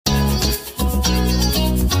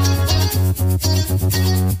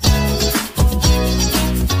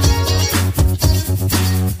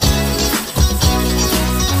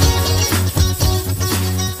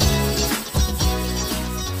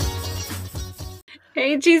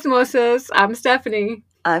Hey, Chismosas. I'm Stephanie,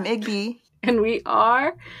 I'm Igby. and we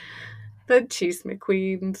are the Cheese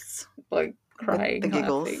McQueens. Like, With the crying, laughing.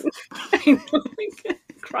 giggles. I know, like,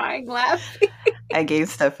 crying, laughing. I gave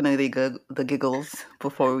Stephanie the giggles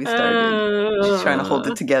before we started. She's trying to hold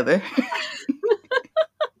Uh, it together.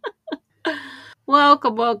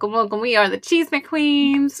 welcome, welcome, welcome. We are the Cheese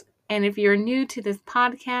McQueens. And if you're new to this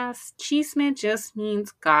podcast, Cheesemate just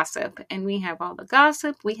means gossip. And we have all the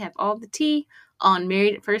gossip, we have all the tea on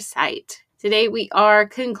Married at First Sight. Today we are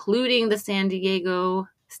concluding the San Diego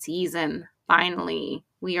season. Finally,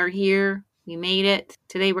 we are here. We made it.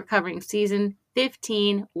 Today we're covering season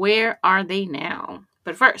 15. Where are they now?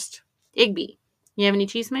 But first, Igby, you have any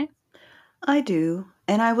Cheesemate? I do.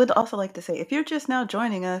 And I would also like to say, if you're just now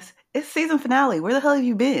joining us, it's season finale. Where the hell have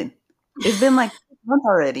you been? It's been like 6 months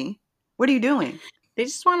already. What are you doing? They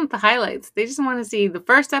just wanted the highlights. They just want to see the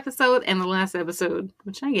first episode and the last episode,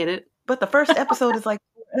 which I get it. But the first episode is like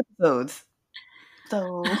 4 episodes.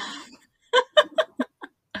 So,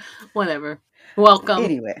 Whatever. Welcome.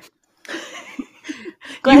 anyway. You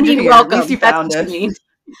Glad you're mean here. At least welcome. you That's found what you us. mean.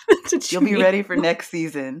 That's what You'll you be mean. ready for next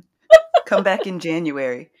season. Come back in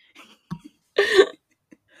January.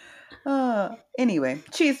 Anyway,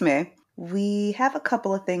 cheese me. We have a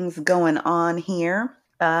couple of things going on here.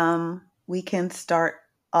 We can start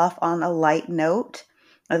off on a light note.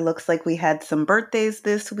 It looks like we had some birthdays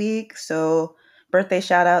this week. So, birthday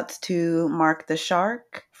shout outs to Mark the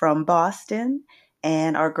Shark from Boston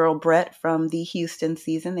and our girl Brett from the Houston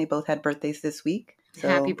season. They both had birthdays this week.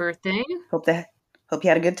 Happy So, birthday. hope you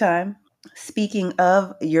had a good time. Speaking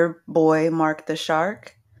of your boy Mark the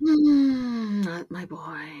Shark, Not my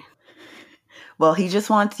boy. well, he just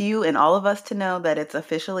wants you and all of us to know that it's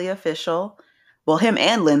officially official. Well, him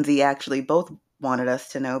and Lindsay actually both wanted us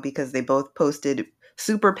to know because they both posted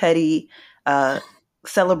super petty, uh,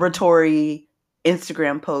 celebratory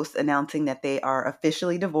Instagram posts announcing that they are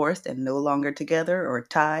officially divorced and no longer together or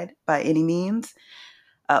tied by any means.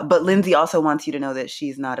 But Lindsay also wants you to know that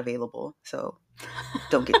she's not available. So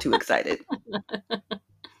don't get too excited.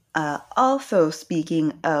 Also,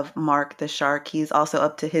 speaking of Mark the Shark, he's also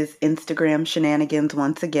up to his Instagram shenanigans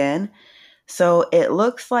once again. So it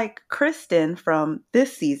looks like Kristen from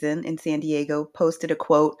this season in San Diego posted a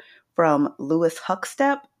quote from Lewis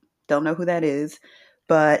Huckstep. Don't know who that is,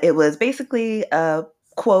 but it was basically a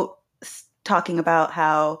quote talking about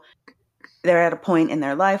how they're at a point in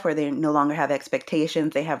their life where they no longer have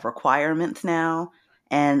expectations, they have requirements now.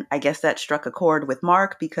 And I guess that struck a chord with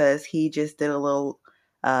Mark because he just did a little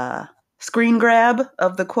uh, screen grab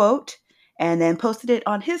of the quote and then posted it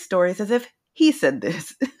on his stories as if he said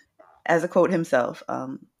this as a quote himself.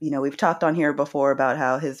 We've talked on here before about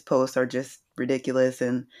how his posts are just ridiculous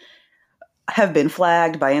and have been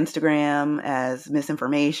flagged by Instagram as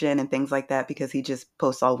misinformation and things like that because he just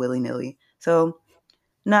posts all willy nilly. So,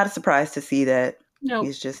 not a surprise to see that Nope.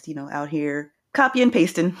 he's just, out here copy and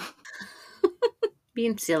pasting.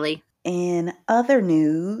 Being silly. In other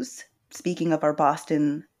news, speaking of our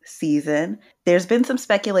Boston season, there's been some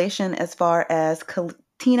speculation as far as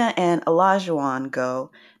Tina and Olajuwon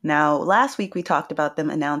go. Now, last week we talked about them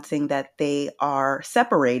announcing that they are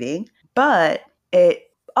separating, but it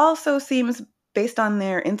also seems based on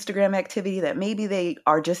their Instagram activity that maybe they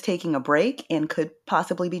are just taking a break and could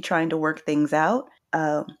possibly be trying to work things out.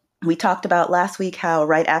 We talked about last week how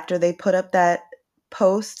right after they put up that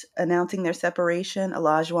post announcing their separation,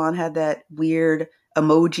 Olajuwon had that weird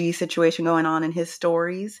emoji situation going on in his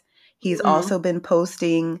stories. He's Mm. also been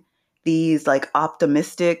posting these like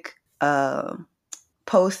optimistic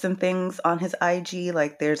posts and things on his IG.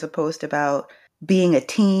 Like there's a post about being a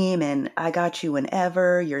team and I got you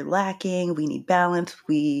whenever you're lacking. We need balance.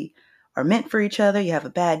 We are meant for each other. You have a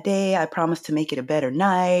bad day. I promise to make it a better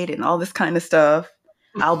night and all this kind of stuff.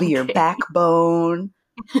 I'll be your Okay. backbone.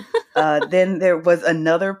 Then there was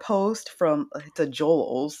another post from it's a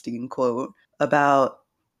Joel Osteen quote about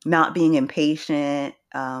not being impatient.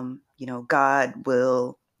 God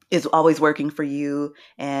is always working for you,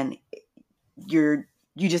 and you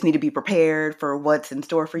just need to be prepared for what's in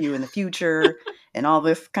store for you in the future, and all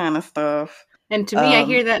this kind of stuff. And to me, I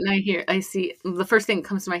hear Um, that and I see the first thing that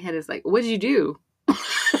comes to my head is like, what'd you do?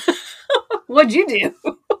 What'd you do?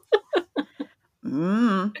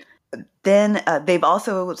 mm. Then they've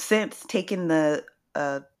also since taken the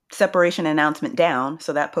separation announcement down,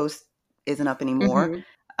 so that post isn't up anymore.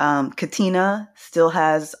 Mm-hmm. Katina still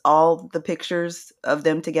has all the pictures of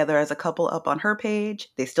them together as a couple up on her page.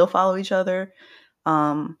 They still follow each other.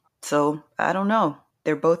 So I don't know.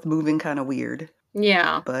 They're both moving kind of weird,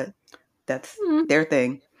 Yeah. but that's Mm. their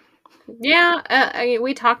thing. Yeah.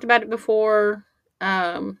 We talked about it before.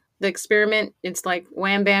 the experiment, it's like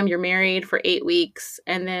wham bam, you're married for 8 weeks,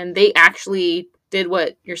 and then they actually did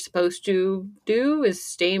what you're supposed to do, is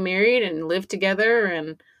stay married and live together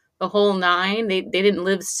and the whole nine. They didn't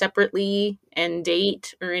live separately and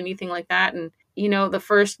date or anything like that. And the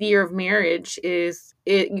first year of marriage is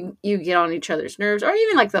you get on each other's nerves, or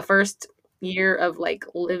even like the first year of like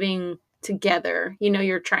living together.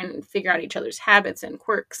 You're trying to figure out each other's habits and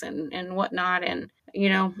quirks and whatnot, and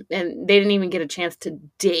and they didn't even get a chance to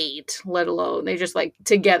date, let alone they just like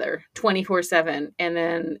together 24/7, and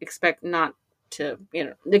then expect not to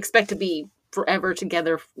expect to be forever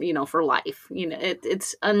together, for life.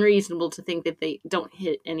 It's unreasonable to think that they don't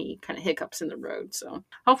hit any kind of hiccups in the road. So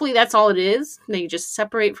hopefully that's all it is. They just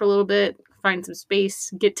separate for a little bit, find some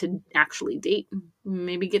space, get to actually date,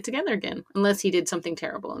 maybe get together again, unless he did something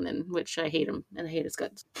terrible, and then, which I hate him and I hate his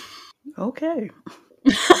guts. Okay.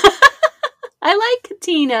 I like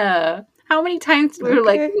Katina. How many times we were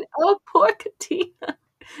like, oh, poor Katina,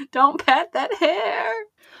 don't pat that hair.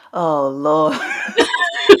 Oh, Lord.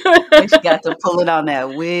 When she got to pulling on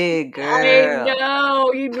that wig, girl. I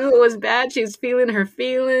know. You knew it was bad. She was feeling her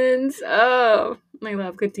feelings. Oh, I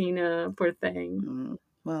love Katina. Poor thing.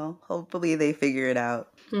 Well, hopefully they figure it out.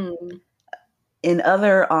 Hmm. In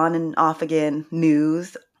other on and off again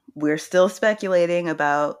news, we're still speculating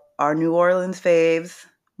about our New Orleans faves,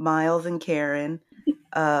 Miles and Karen.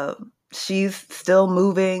 She's still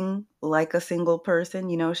moving like a single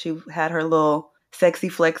person. She had her little sexy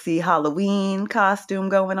flexy Halloween costume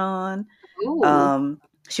going on.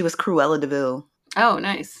 She was Cruella de Vil. Oh,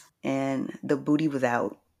 nice. And the booty was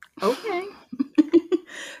out. Okay.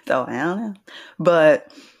 So I don't know.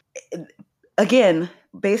 But again,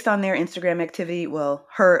 based on their Instagram activity, well,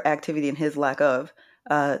 her activity and his lack of,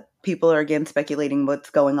 people are again speculating what's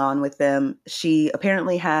going on with them. She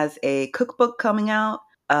apparently has a cookbook coming out,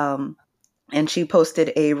 and she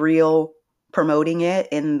posted a reel promoting it.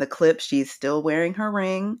 In the clip, she's still wearing her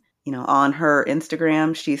ring. On her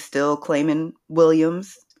Instagram, she's still claiming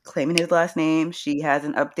Williams, claiming his last name. She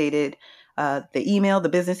hasn't updated the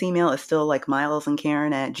business email is still like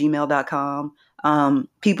milesandkaren@gmail.com.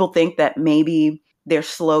 People think that maybe they're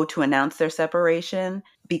slow to announce their separation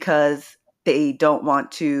because they don't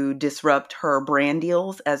want to disrupt her brand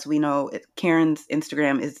deals. As we know, Karen's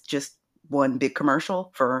Instagram is just one big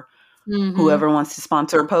commercial for whoever wants to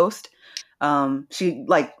sponsor a post. She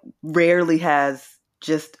like rarely has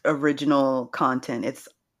just original content. It's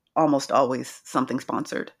almost always something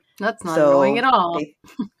sponsored. That's not annoying at all.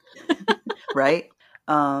 Right?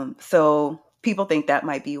 So people think that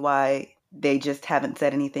might be why they just haven't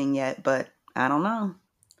said anything yet, but I don't know.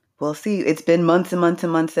 We'll see. It's been months and months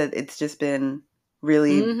and months that it's just been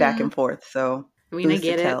really back and forth. So I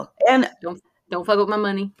get it. And don't fuck with my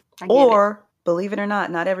money. Believe it or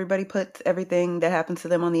not everybody puts everything that happens to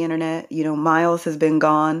them on the internet. Miles has been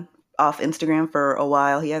gone off Instagram for a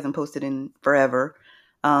while. He hasn't posted in forever.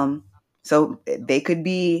 So they could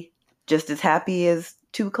be just as happy as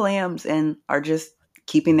two clams and are just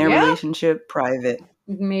keeping their relationship private.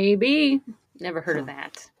 Maybe. Never heard of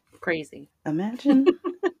that. Crazy. Imagine.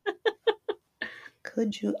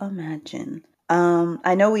 Could you imagine?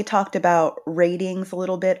 I know we talked about ratings a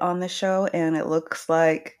little bit on the show, and it looks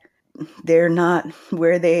like they're not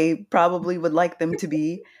where they probably would like them to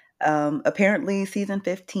be. Apparently, season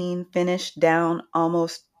 15 finished down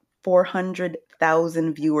almost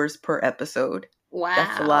 400,000 viewers per episode. Wow.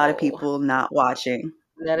 That's a lot of people not watching.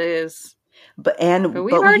 That is. But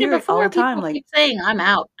we've heard it before. All the time, people keep saying, I'm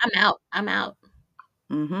out.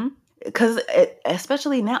 Mm-hmm. Because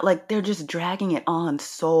especially now, like they're just dragging it on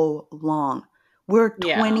so long. We're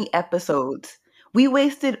 20 episodes. We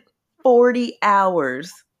wasted 40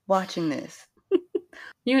 hours watching this.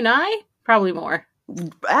 You and I? Probably more.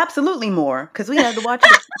 Absolutely more, because we had to watch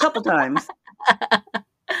it a couple times.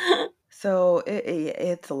 So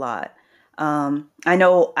it's a lot. I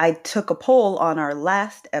know I took a poll on our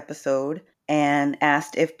last episode and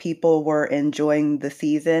asked if people were enjoying the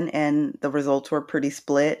season, and the results were pretty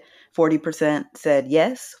split. 40% said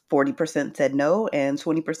yes, 40% said no, and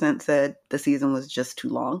 20% said the season was just too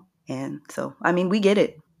long. And so, I mean, we get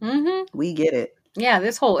it. Mm-hmm. We get it. Yeah,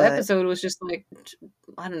 this whole episode was just like,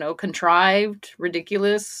 I don't know, contrived,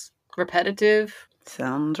 ridiculous, repetitive.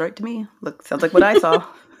 Sounds right to me. Sounds like what I saw.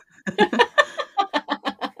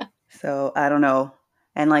 So, I don't know.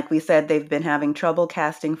 And like we said, they've been having trouble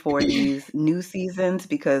casting for these new seasons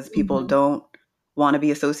because people don't want to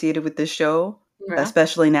be associated with this show,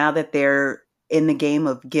 especially now that they're in the game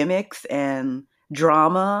of gimmicks and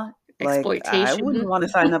drama. Exploitation. Like, I wouldn't want to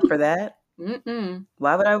sign up for that. Mm-mm.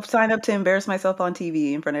 Why would I sign up to embarrass myself on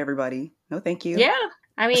TV in front of everybody? No, thank you. Yeah.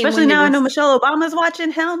 I mean, Especially when it now I know was, Michelle Obama's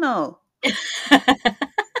watching. Hell no.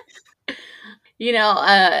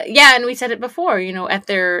 yeah, and we said it before, at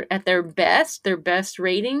their best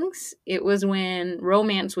ratings, it was when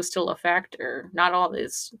romance was still a factor, not all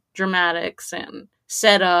this dramatics and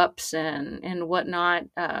setups and whatnot.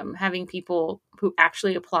 Having people who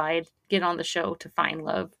actually applied get on the show to find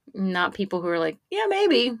love, not people who are like, yeah,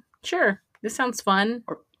 maybe, sure, this sounds fun.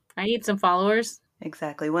 Or, I need some followers.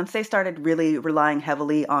 exactly. Once they started really relying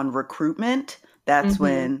heavily on recruitment, that's Mm-hmm.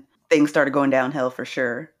 when things started going downhill for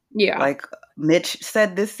sure. Yeah. Like Mitch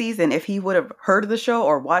said this season, if he would have heard of the show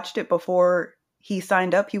or watched it before he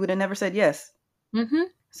signed up, he would have never said yes. Mm-hmm.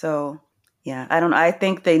 So, yeah, I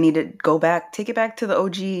think they need to go back, take it back to the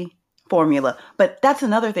OG formula. But that's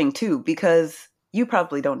another thing too, because you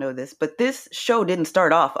probably don't know this, but this show didn't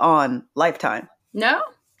start off on Lifetime. No.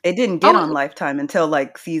 It didn't get on Oh, Lifetime until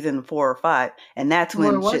like season 4 or 5, and that's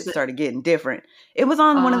where when shit was it? started getting different. It was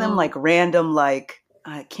on one of them Oh. like random, like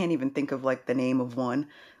I can't even think of like the name of one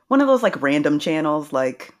of those like random channels,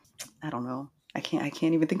 like I don't know, I can't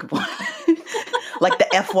even think of one. Like the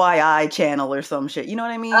FYI channel or some shit, you know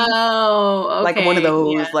what I mean? Oh, Like one of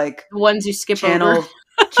okay. Yeah. those like The ones you skip over.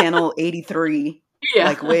 channel 83, Yeah.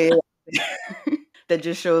 like way that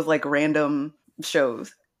just shows like random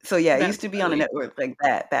shows. So yeah, it used That's to be on a funny. network like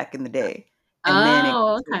that back in the day. And then it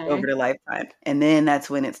Oh, switched over okay. to Lifetime. And then that's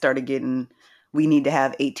when it started getting, we need to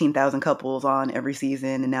have 18,000 couples on every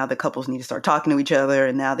season. And now the couples need to start talking to each other.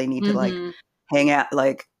 And now they need to like Mhm. hang out.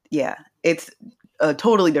 Like, yeah, it's a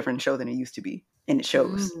totally different show than it used to be. And it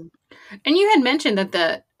shows. Mm. And you had mentioned that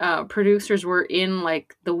the producers were in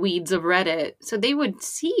like the weeds of Reddit, so they would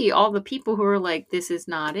see all the people who are like, "This is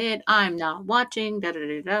not it. I'm not watching." Da da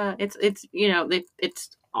da da. It's it's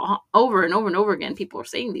over and over and over again. People are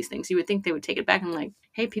saying these things. You would think they would take it back and like,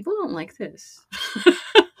 "Hey, people don't like this."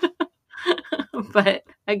 But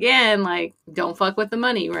again, like, don't fuck with the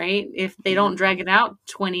money, right? If they Yeah. don't drag it out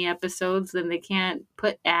 20 episodes, then they can't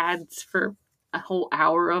put ads for a whole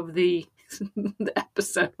hour of the the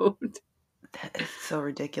episode. That is so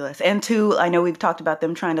ridiculous. And two, I know we've talked about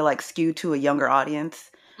them trying to like skew to a younger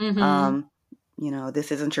audience. Mm-hmm. Um,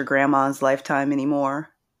 this isn't your grandma's Lifetime anymore.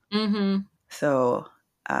 Mm-hmm. So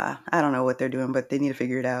I don't know what they're doing, but they need to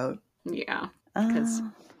figure it out. Yeah. Because Uh,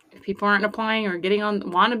 if people aren't applying or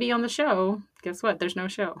want to be on the show, guess what? There's no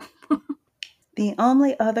show. the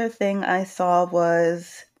only other thing I saw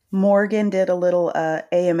was Morgan did a little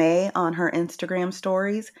AMA on her Instagram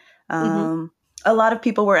stories. Mm-hmm. A lot of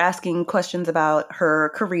people were asking questions about her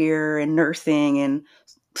career and nursing and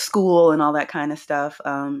school and all that kind of stuff.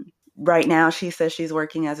 Right now, she says she's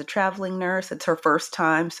working as a traveling nurse. It's her first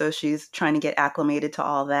time, so she's trying to get acclimated to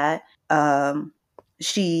all that.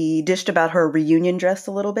 She dished about her reunion dress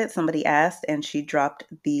a little bit. Somebody asked, and she dropped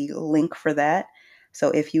the link for that. So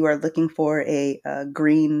if you are looking for a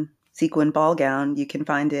green sequin ball gown, you can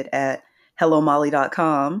find it at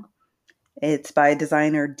hellomolly.com. It's by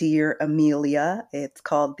designer Dear Amelia. It's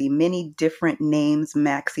called the Many Different Names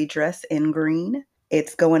Maxi Dress in Green.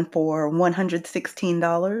 It's going for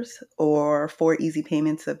 $116 or 4 easy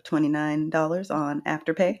payments of $29 on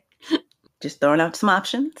Afterpay. Just throwing out some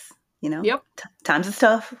options. Yep. Times is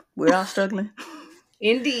tough. We're all struggling.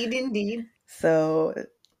 Indeed, indeed. So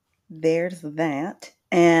there's that.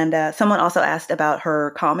 And someone also asked about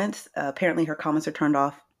her comments. Apparently, her comments are turned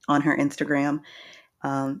off on her Instagram.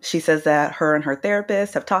 She says that her and her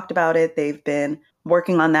therapist have talked about it. They've been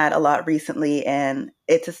working on that a lot recently, and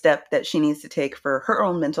it's a step that she needs to take for her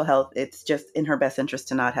own mental health. It's just in her best interest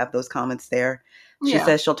to not have those comments there. She Yeah.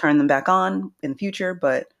 says she'll turn them back on in the future,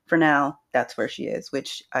 but for now, that's where she is,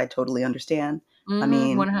 which I totally understand. I Mm-hmm.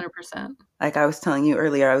 mean, 100%. like I was telling you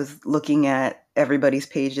earlier, I was looking at everybody's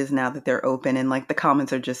pages now that they're open, and like the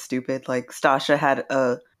comments are just stupid. Like Stasha had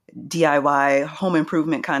a DIY home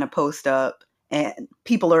improvement kind of post up, and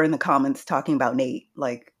people are in the comments talking about Nate.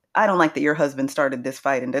 Like, I don't like that your husband started this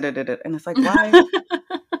fight, and da da da da. And it's like, why?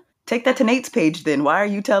 Take that to Nate's page then. Why are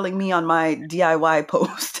you telling me on my DIY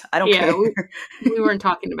post? I don't Yeah, care we weren't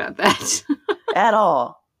talking about that. at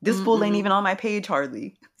all. This fool ain't Mm-mm. even on my page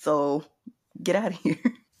hardly. So get out of here.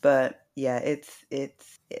 But yeah, it's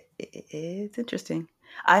interesting.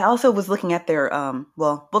 I also was looking at their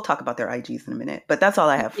well, we'll talk about their IGs in a minute, but that's all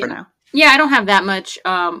I have for Yeah. now. Yeah, I don't have that much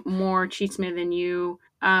more chisme than you.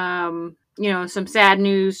 Some sad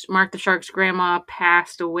news. Mark the Shark's grandma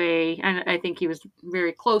passed away. And I think he was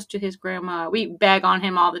very close to his grandma. We bag on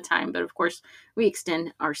him all the time, but of course, we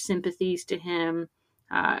extend our sympathies to him.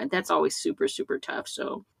 That's always super, super tough.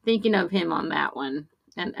 So thinking of him on that one,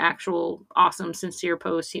 an actual awesome, sincere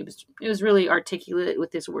post. It was really articulate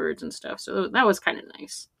with his words and stuff. So that was kind of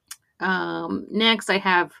nice. Next, I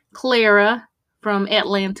have Clara from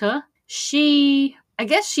Atlanta. I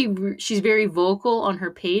guess she's very vocal on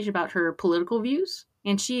her page about her political views,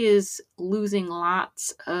 and she is losing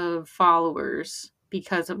lots of followers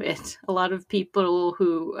because of it. A lot of people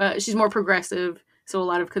who she's more progressive, so a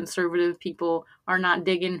lot of conservative people are not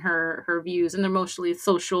digging her views, and they're mostly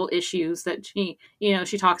social issues that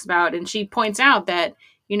she talks about, and she points out that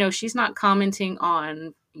she's not commenting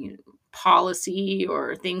on policy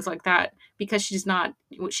or things like that because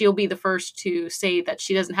she'll be the first to say that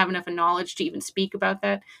she doesn't have enough knowledge to even speak about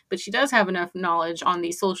that, but she does have enough knowledge on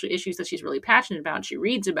these social issues that she's really passionate about, and she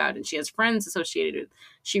reads about it, and she has friends associated.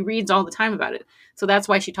 She reads all the time about it, so that's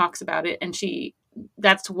why she talks about it, and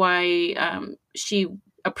that's why she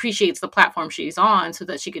appreciates the platform she's on, so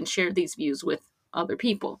that she can share these views with other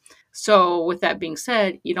people. So with that being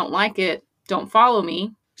said, you don't like it, don't follow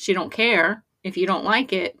me. She don't care. If you don't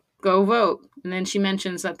like it, go vote. And then she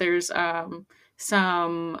mentions that there's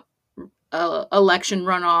some election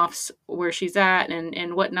runoffs where she's at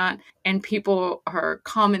and whatnot, and people are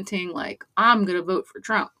commenting like, I'm gonna vote for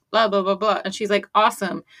Trump, blah blah blah blah, and she's like,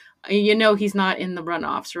 awesome, he's not in the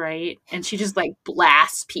runoffs, right? And she just like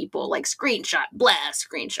blasts people, like screenshot blast,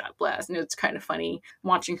 and it's kind of funny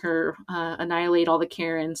watching her annihilate all the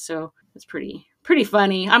Karens. So it's pretty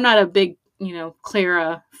funny. I'm not a big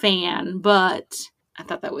Clara fan, but I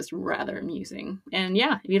thought that was rather amusing. And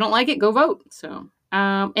yeah, if you don't like it, go vote. So,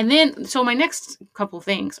 so my next couple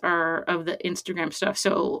things are of the Instagram stuff.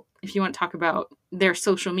 So if you want to talk about their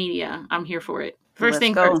social media, I'm here for it. First,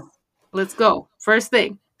 let's go. First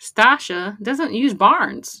thing, Stasha doesn't use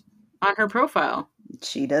Barnes on her profile.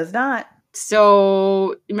 She does not.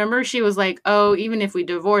 So remember, she was like, oh, even if we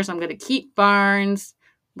divorce, I'm going to keep Barnes,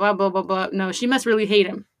 blah, blah, blah, blah. No, she must really hate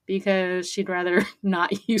him, because she'd rather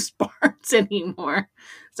not use Barnes anymore.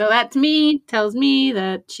 So that to me tells me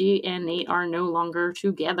that she and Nate are no longer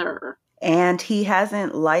together. And he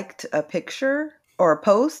hasn't liked a picture or a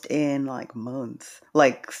post in like months,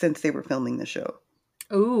 like since they were filming the show.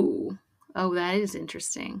 Oh, that is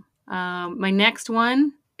interesting. My next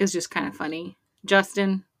one is just kind of funny.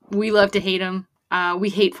 Justin, we love to hate him. We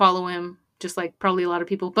hate follow him, just like probably a lot of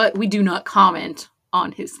people, but we do not comment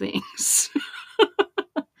on his things.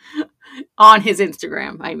 On his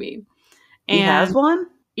Instagram, I mean. And he has one?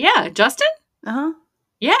 Yeah, Justin? Uh-huh.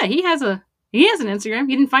 Yeah, he has an Instagram.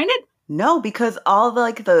 You didn't find it? No, because all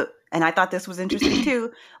and I thought this was interesting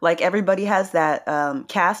too, like everybody has that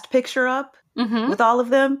cast picture up with all of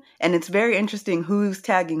them, and it's very interesting who's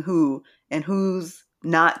tagging who and who's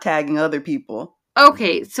not tagging other people.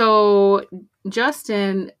 Okay, so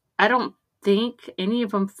Justin, I don't think any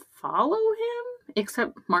of them follow him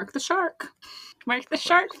except Mark the Shark. Mark the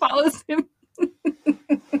Shark follows him.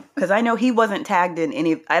 Because I know he wasn't tagged in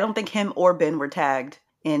any. I don't think him or Ben were tagged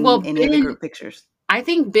in any of the group pictures. I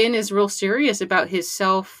think Ben is real serious about his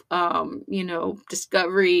self,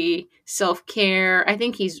 discovery, self-care. I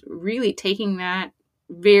think he's really taking that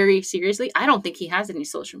very seriously. I don't think he has any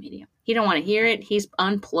social media. He don't want to hear it. He's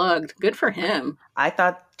unplugged. Good for him. I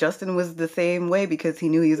thought Justin was the same way because he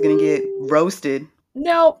knew he was going to get roasted.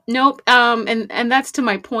 Nope. And that's to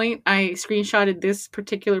my point. I screenshotted this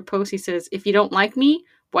particular post. He says, if you don't like me,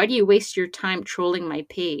 why do you waste your time trolling my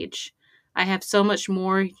page? I have so much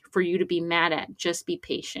more for you to be mad at. Just be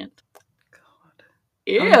patient. God.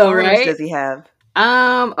 Yeah, right? How does he have?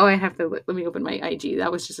 I have to, let me open my IG.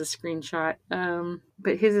 That was just a screenshot.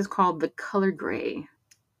 But his is called The Color Gray.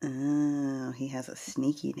 Oh, he has a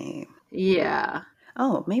sneaky name. Yeah.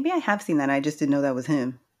 Oh, maybe I have seen that. I just didn't know that was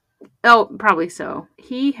him. Oh, probably so.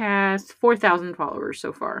 He has 4,000 followers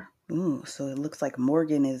so far. Ooh, so it looks like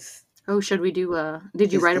Morgan is... Oh, should we do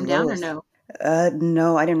did you write him down or no?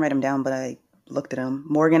 No, I didn't write him down, but I looked at him.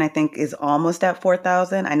 Morgan, I think, is almost at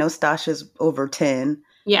 4,000. I know Stasha's over 10.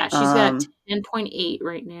 Yeah, she's got 10.8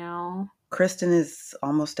 right now. Kristen is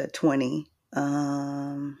almost at 20.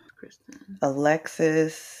 Kristen.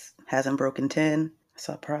 Alexis hasn't broken 10.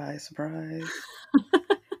 Surprise.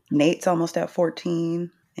 Nate's almost at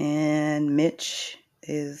 14. And Mitch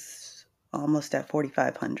is almost at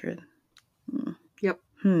 4,500. Yep.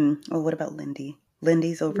 Oh, what about Lindy?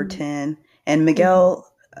 Lindy's over 10. And Miguel,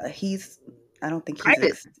 I don't think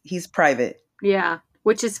he's private. Yeah.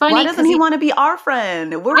 Which is funny. Why doesn't he want to be our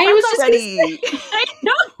friend? We're friends already. I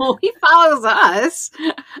know. He follows us.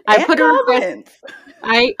 I put a request.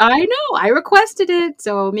 I know. I requested it.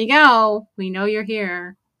 So Miguel, we know you're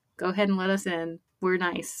here. Go ahead and let us in. We're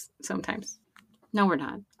nice sometimes. No, we're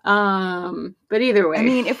not. But either way. I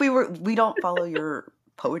mean, if we don't follow your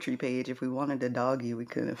poetry page. If we wanted to dog you, we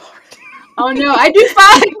could have already. Oh no, I do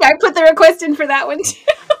fine. I put the request in for that one too.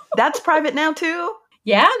 That's private now too?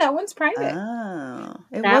 Yeah, that one's private. Oh,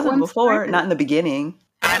 it That wasn't one's before. private. Not in the beginning.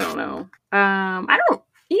 I don't know. I don't.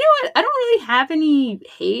 You know what? I don't really have any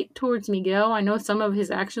hate towards Miguel. I know some of his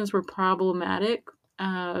actions were problematic,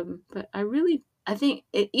 but I think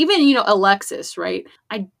even Alexis, right?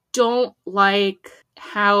 I don't like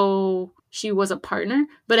how she was a partner,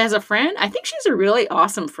 but as a friend, I think she's a really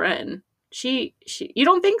awesome friend. You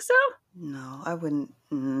don't think so? No, I wouldn't.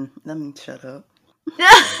 Let me shut up.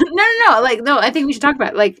 No. Like, no, I think we should talk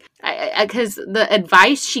about it. Like, because the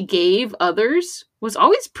advice she gave others was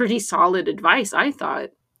always pretty solid advice. I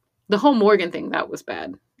thought the whole Morgan thing, that was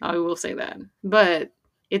bad. I will say that, but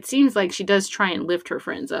it seems like she does try and lift her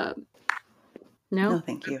friends up. No, No,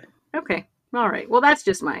 thank you. okay, all right. Well, that's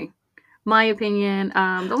just my opinion.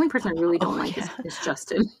 The only person I really don't Oh like yeah. is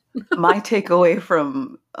Justin. My takeaway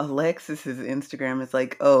from Alexis's Instagram is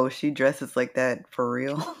like, oh, she dresses like that for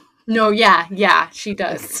real. No, yeah, she Like,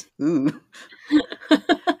 does. ooh.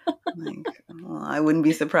 Like, well, I wouldn't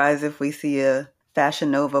be surprised if we see a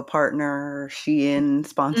Fashion Nova partner or Shein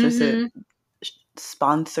Mm-hmm.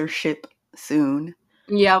 sponsorship soon.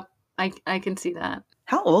 Yep, I can see that.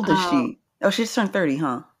 How old is Um, she? Oh, she just turned 30,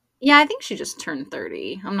 huh? Yeah, I think she just turned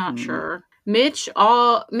 30. I'm not Mm. sure. Mitch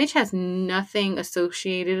has nothing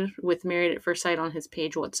associated with Married at First Sight on his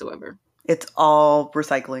page whatsoever. It's all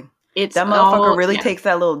recycling. It's That motherfucker all, really yeah. takes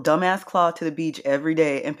that little dumbass claw to the beach every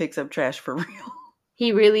day and picks up trash for real.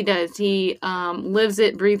 He really does. He lives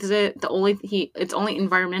it, breathes it. It's only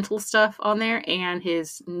environmental stuff on there, and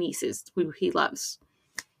his nieces who he loves.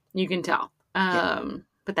 You can tell. Yeah,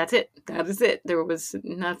 But that's it. That is it. There was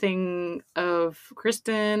nothing of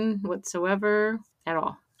Kristen whatsoever at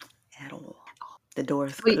all. at all. The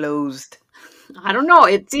door's Wait, closed. I don't know.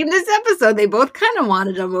 It seemed this episode they both kind of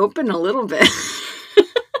wanted them open a little bit.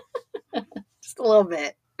 Just a little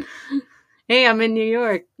bit. Hey, I'm in New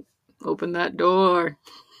York. Open that door.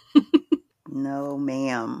 No,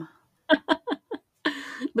 ma'am.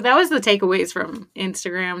 But that was the takeaways from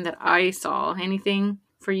Instagram that I saw. Anything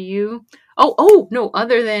for you? Oh, no.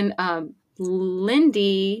 Other than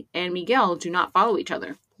Lindy and Miguel do not follow each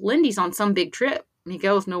other. Lindy's on some big trip.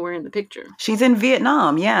 Miguel's nowhere in the picture. She's in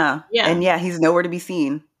Vietnam, yeah. Yeah. And yeah, he's nowhere to be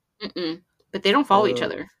seen. But they don't follow each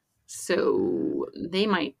other. So they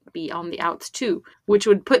might be on the outs too, which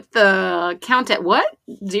would put the count at what?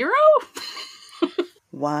 0?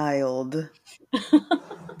 Wild.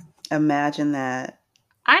 Imagine that.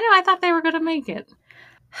 I know. I thought they were going to make it.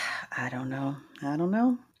 I don't know.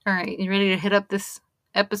 All right. You ready to hit up this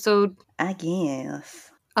episode? I guess.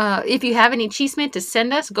 If you have any cheesemate to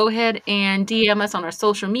send us, go ahead and DM us on our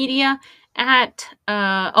social media on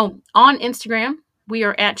Instagram. We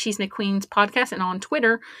are at Cheese McQueens Podcast, and on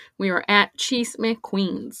Twitter, we are at Cheese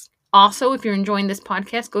McQueens. Also, if you're enjoying this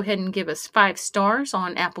podcast, go ahead and give us 5 stars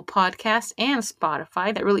on Apple Podcasts and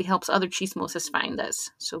Spotify. That really helps other chismosas find us.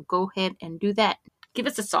 So go ahead and do that. Give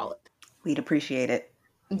us a solid. We'd appreciate it.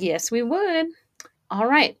 Yes, we would. All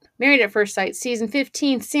right. Married at First Sight, Season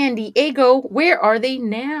 15, San Diego. Where are they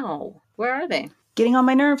now? Where are they? Getting on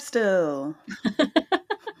my nerves still.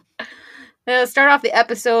 Start off the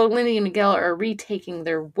episode. Lindy and Miguel are retaking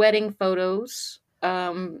their wedding photos.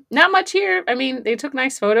 Not much here. I mean, they took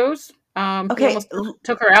nice photos. Okay. He almost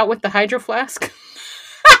took her out with the hydro flask.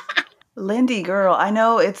 Lindy, girl, I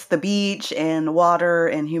know it's the beach and water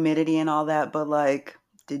and humidity and all that, but like,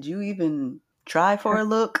 did you even try for a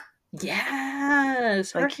look?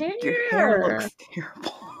 Yes, her Like, hair. your hair looks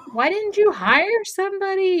terrible. Why didn't you hire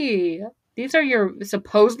somebody? These are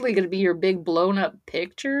supposedly going to be your big blown up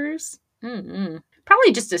pictures.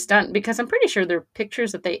 Probably just a stunt, because I'm pretty sure their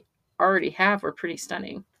pictures that they already have were pretty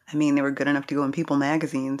stunning. I mean, they were good enough to go in People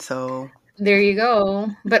magazine, so There you go.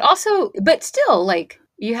 But still, like,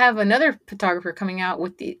 you have another photographer coming out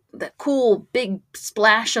with the cool big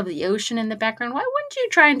splash of the ocean in the background. Why wouldn't you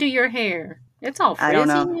try and do your hair? It's all I don't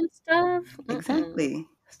frizzy know. and stuff. Exactly.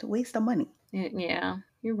 It's a waste of money. Yeah,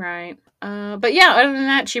 you're right. But yeah, other than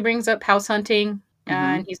that, she brings up house hunting,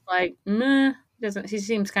 and he's like, meh. He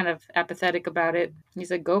seems kind of apathetic about it. He's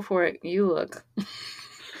like, go for it. You look.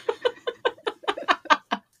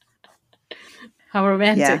 How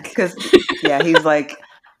romantic. Yeah, because he's like,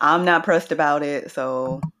 I'm not pressed about it,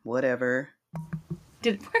 so whatever.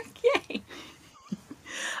 Did it work? Yay.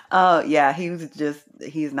 Yeah,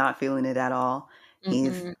 he's not feeling it at all.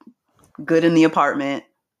 He's good in the apartment.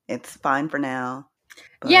 It's fine for now.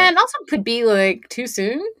 But... yeah, and also could be like too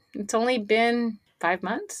soon. It's only been 5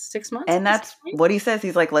 months, 6 months. And that's what he says.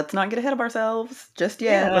 He's like, let's not get ahead of ourselves just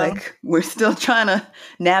yet. Yeah. Like, we're still trying to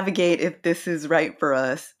navigate if this is right for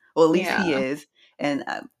us. Well, at least he is. And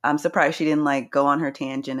I'm surprised she didn't like go on her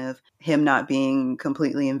tangent of him not being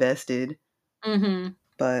completely invested. Mm-hmm.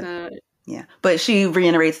 But yeah. But she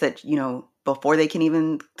reiterates that, before they can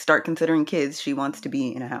even start considering kids, she wants to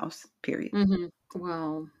be in a house, period. Mm-hmm.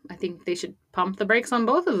 Well, I think they should pump the brakes on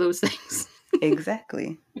both of those things.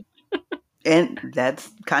 Exactly. And that's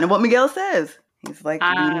kind of what Miguel says. He's like,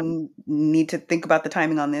 we need to think about the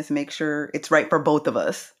timing on this and make sure it's right for both of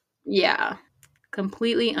us. Yeah,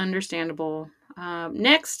 completely understandable.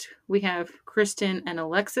 Next, we have Kristen and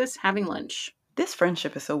Alexis having lunch. This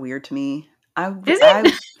friendship is so weird to me. Is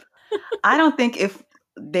it? I don't think if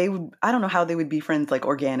they would, I don't know how they would be friends like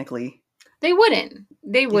organically. They wouldn't.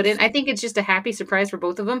 I think it's just a happy surprise for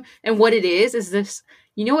both of them. And what it is this,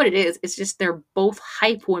 you know what it is? It's just they're both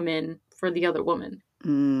hype women for the other woman.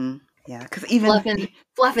 Yeah, because even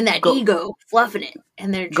fluffing that ego, fluffing it,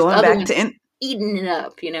 and they're just going back to eating it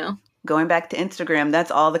up, Going back to Instagram, that's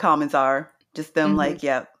all the comments are. Just them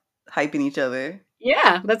hyping each other.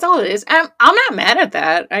 Yeah, that's all it is. I'm not mad at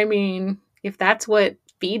that. I mean, if that's what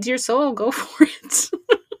feeds your soul, go for it.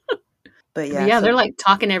 But yeah, they're like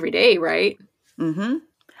talking every day, right? Mm-hmm.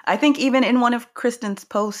 I think even in one of Kristen's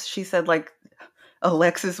posts, she said like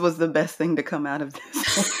Alexis was the best thing to come out of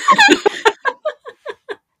this.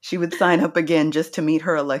 She would sign up again just to meet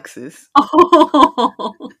her Alexis.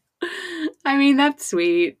 Oh, I mean, that's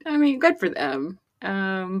sweet. I mean, good for them.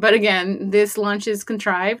 But again, this lunch is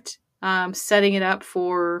contrived, setting it up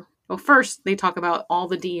for, well, first they talk about all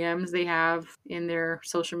the DMs they have in their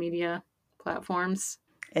social media platforms.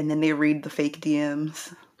 And then they read the fake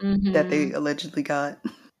DMs that they allegedly got.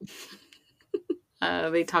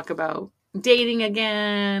 They talk about dating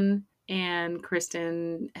again. And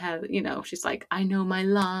Kristen has, she's like, I know my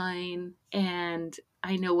line and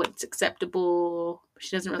I know what's acceptable.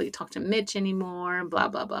 She doesn't really talk to Mitch anymore. Blah,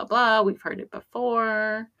 blah, blah, blah. We've heard it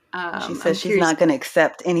before. She says she's not going to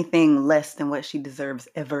accept anything less than what she deserves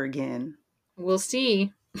ever again. We'll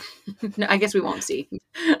see. No, I guess we won't see.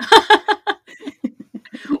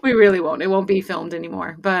 We really won't. It won't be filmed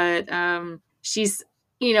anymore. But she's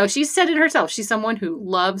said it herself. She's someone who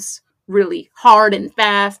loves really hard and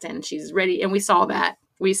fast, and she's ready. And we saw that.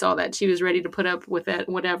 She was ready to put up with it,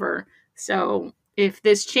 whatever. So if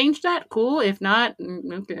this changed that, cool. If not,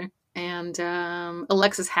 okay. And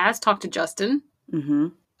Alexis has talked to Justin,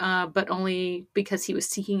 but only because he was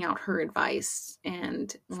seeking out her advice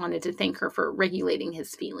and wanted to thank her for regulating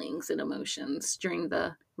his feelings and emotions during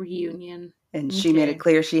the reunion. And she made it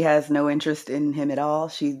clear she has no interest in him at all.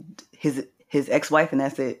 His ex-wife, and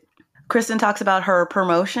that's it. Kristen talks about her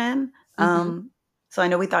promotion. So I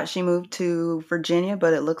know we thought she moved to Virginia,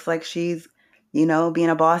 but it looks like she's, being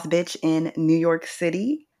a boss bitch in New York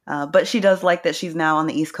City. But she does like that she's now on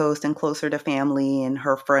the East Coast and closer to family and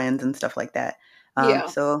her friends and stuff like that.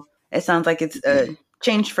 So it sounds like it's a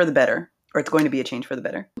change for the better, or it's going to be a change for the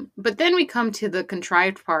better. But then we come to the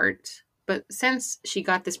contrived part. But since she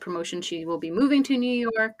got this promotion, she will be moving to New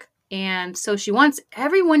York. And so she wants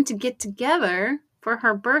everyone to get together for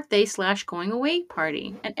her birthday / going away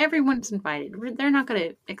party. And everyone's invited. They're not going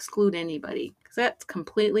to exclude anybody, because that's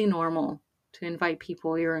completely normal to invite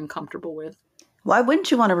people you're uncomfortable with. Why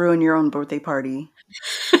wouldn't you want to ruin your own birthday party?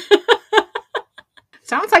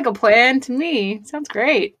 Sounds like a plan to me. Sounds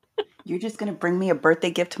great. You're just going to bring me a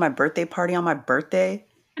birthday gift to my birthday party on my birthday?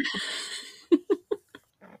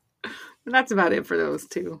 That's about it for those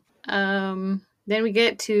two. Then we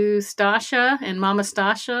get to Stasha and Mama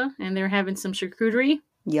Stasha, and they're having some charcuterie.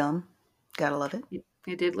 Yum. Gotta love it.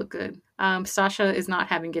 It did look good. Stasha is not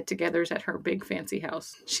having get-togethers at her big fancy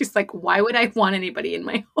house. She's like, why would I want anybody in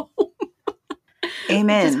my home?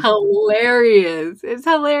 Amen. It's hilarious. It's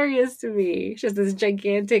hilarious to me. She has this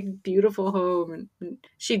gigantic, beautiful home. And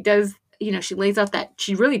she does, she lays out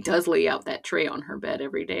she really does lay out that tray on her bed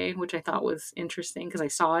every day, which I thought was interesting because I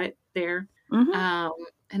saw it there.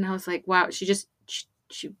 And I was like, wow,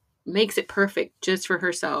 she makes it perfect just for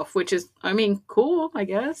herself, which is, cool, I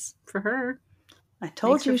guess, for her. I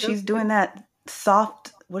told you she's doing that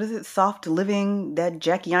soft living, that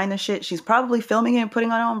Jackie Ina shit. She's probably filming it and putting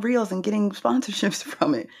it on reels and getting sponsorships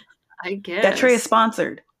from it. I guess. That tray is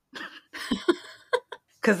sponsored.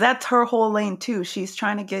 Because that's her whole lane too. She's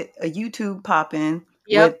trying to get a YouTube popping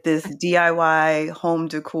with this DIY home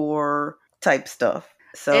decor type stuff.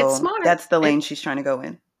 So that's the lane she's trying to go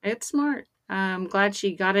in. It's smart. I'm glad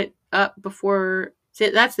she got it up before.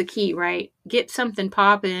 That's the key, right? Get something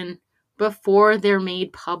popping before they're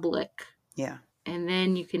made public. Yeah. And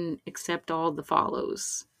then you can accept all the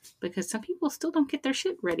follows. Because some people still don't get their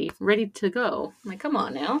shit ready to go. I'm like, come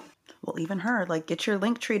on now. Well, even her, get your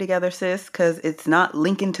link tree together, sis, because it's not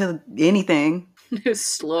linking to anything. It's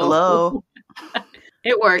slow. Hello.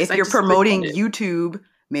 It works. If you're promoting YouTube,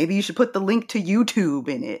 maybe you should put the link to YouTube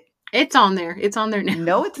in it. It's on there. It's on there now.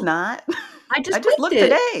 No, it's not. I I just just clicked looked it.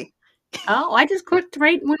 today. Oh, I just clicked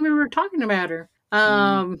right when we were talking about her.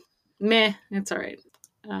 Mm. Meh, it's all right.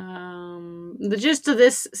 The gist of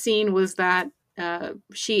this scene was that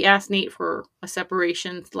she asked Nate for a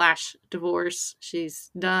separation / divorce.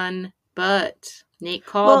 She's done, but Nate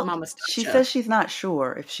called Well, Mama she Stasha. says she's not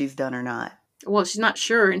sure if she's done or not. Well, she's not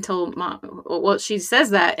sure until well, she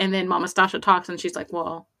says that, and then Mama Stasha talks, and she's like,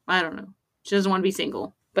 "Well, I don't know. She doesn't want to be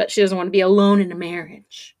single, but she doesn't want to be alone in a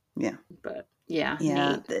marriage." Yeah. But yeah,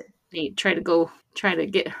 Yeah. Nate try to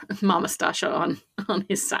get Mama Stasha on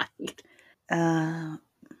his side.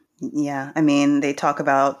 Yeah. I mean, they talk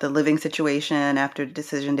about the living situation after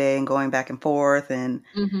decision day and going back and forth. And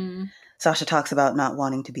Mm-hmm. Sasha talks about not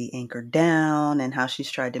wanting to be anchored down and how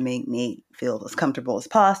she's tried to make Nate feel as comfortable as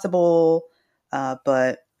possible.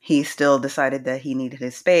 But he still decided that he needed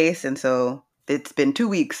his space. And so it's been 2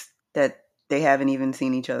 weeks that they haven't even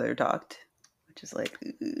seen each other talked, which is like,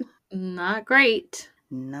 Not great.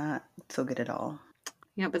 not so good at all.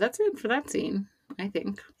 Yeah, but that's it for that scene, I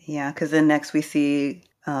think. Yeah, because then next we see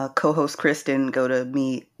co-host Kristen go to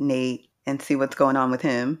meet Nate and see what's going on with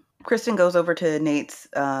him. Kristen goes over to Nate's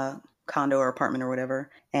condo or apartment or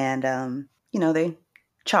whatever, and they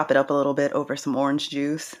chop it up a little bit over some orange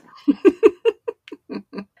juice.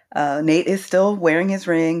 Nate is still wearing his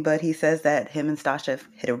ring, but he says that him and Stasha have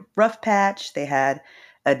hit a rough patch. They had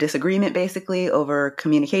a disagreement basically over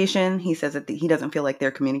communication. He says that he doesn't feel like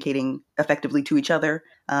they're communicating effectively to each other.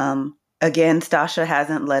 Again, Stasha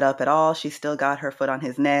hasn't let up at all. She's still got her foot on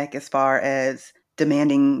his neck as far as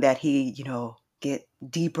demanding that he, get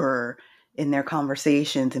deeper in their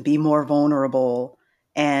conversations and be more vulnerable.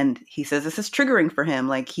 And he says this is triggering for him.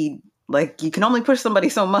 Like you can only push somebody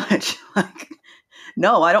so much. Like,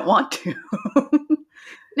 no, I don't want to.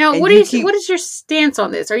 Now, And what is your stance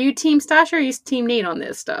on this? Are you Team Stasha or are you Team Nate on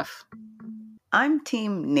this stuff? I'm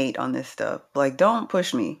Team Nate on this stuff. Like, don't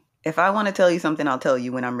push me. If I want to tell you something, I'll tell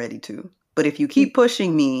you when I'm ready to. But if you keep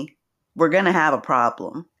pushing me, we're gonna have a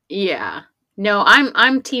problem. Yeah. No,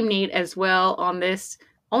 I'm Team Nate as well on this,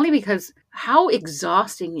 only because how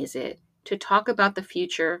exhausting is it to talk about the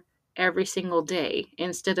future every single day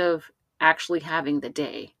instead of actually having the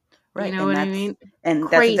day? You Right. know what I mean? That's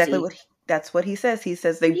exactly Crazy. that's what he says. He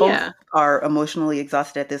says they both Yeah. are emotionally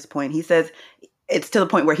exhausted at this point. He says it's to the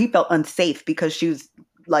point where he felt unsafe because she was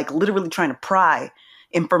like literally trying to pry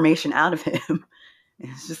information out of him.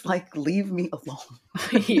 It's just like, leave me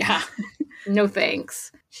alone. Yeah. No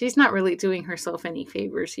thanks. She's not really doing herself any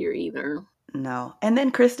favors here either. No. And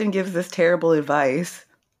then Kristen gives this terrible advice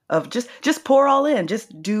of just pour all in.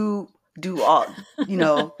 Just do all,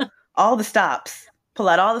 all the stops. Pull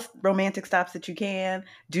out all the romantic stops that you can.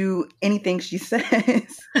 Do anything she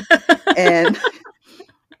says. And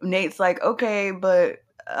Nate's like, okay, but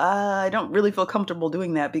I don't really feel comfortable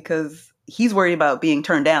doing that because he's worried about being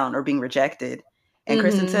turned down or being rejected. And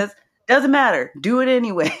Kristen says, doesn't matter. Do it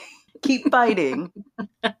anyway. Keep fighting.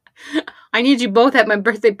 I need you both at my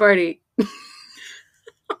birthday party.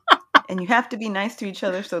 And you have to be nice to each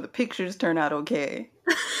other so the pictures turn out okay.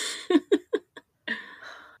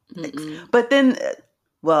 But then,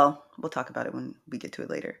 well, we'll talk about it when we get to it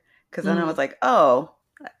later. Because then I was like, oh,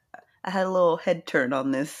 I had a little head turn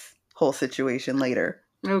on this whole situation later.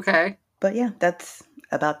 Okay. But yeah, that's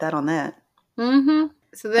about that on that.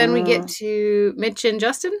 So then we get to Mitch and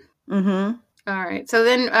Justin? All right. So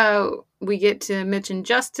then we get to Mitch and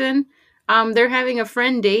Justin. They're having a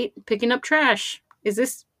friend date, picking up trash. Is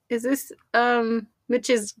this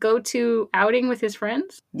Mitch's go-to outing with his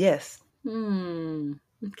friends? Yes.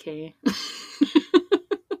 Okay.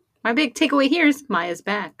 My big takeaway here is Maya's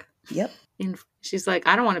back. Yep. And she's like,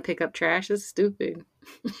 I don't want to pick up trash. It's stupid.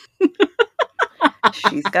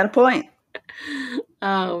 She's got a point.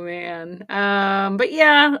 Oh, man. But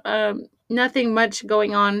yeah, nothing much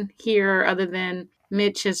going on here other than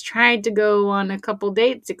Mitch has tried to go on a couple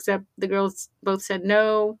dates, except the girls both said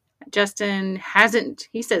no. Justin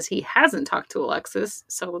he says he hasn't talked to Alexis,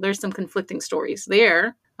 so there's some conflicting stories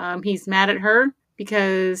there. He's mad at her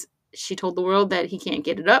because she told the world that he can't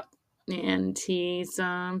get it up, and he's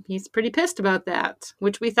pretty pissed about that,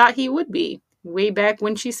 which we thought he would be way back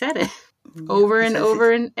when she said it. Yeah, over and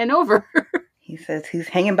over and over. He says he's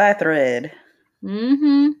hanging by a thread.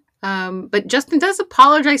 But Justin does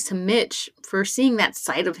apologize to Mitch for seeing that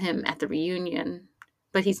side of him at the reunion.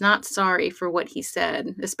 But he's not sorry for what he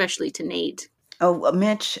said, especially to Nate. Oh,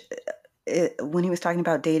 Mitch, when he was talking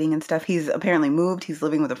about dating and stuff, he's apparently moved. He's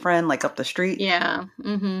living with a friend, like up the street. Yeah.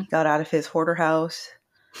 He got out of his hoarder house.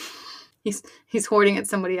 He's hoarding at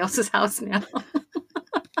somebody else's house now.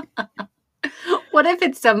 What if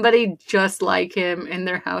it's somebody just like him and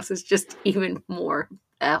their house is just even more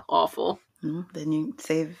awful? Then you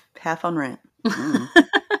save half on rent.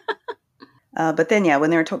 But then, yeah,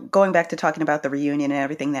 when they were going back to talking about the reunion and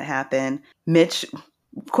everything that happened, Mitch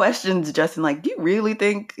questions Justin, like, do you really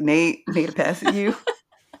think Nate made a pass at you?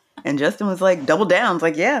 And Justin was like, double down. It's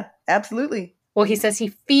like, yeah, absolutely. Well, he says he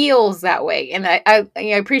feels that way. And I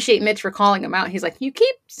appreciate Mitch for calling him out. He's like, you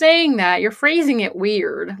keep saying that. You're phrasing it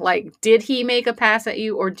weird. Like, did he make a pass at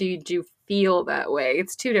you or did you feel that way?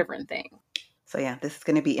 It's two different things. So, yeah, this is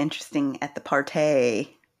going to be interesting at the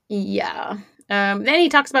party. Yeah. Then he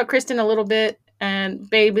talks about Kristen a little bit and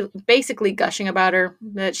basically gushing about her,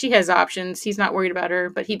 that she has options. He's not worried about her,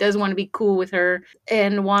 but he does want to be cool with her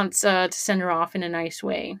and wants to send her off in a nice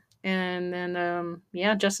way. And then,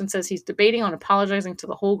 Justin says he's debating on apologizing to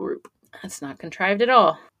the whole group. That's not contrived at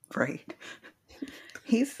all. Right.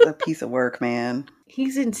 He's a piece of work, man.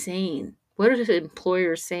 He's insane. What do his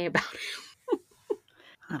employers say about him?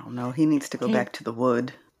 I don't know. He needs to go back to the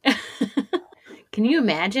wood. Can you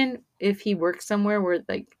imagine if he worked somewhere where,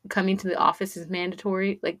 like, coming to the office is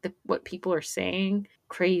mandatory? Like, what people are saying?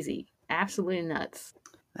 Crazy. Absolutely nuts.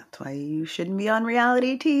 That's why you shouldn't be on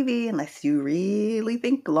reality TV unless you really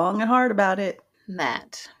think long and hard about it.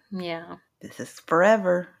 That. Yeah. This is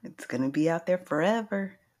forever. It's going to be out there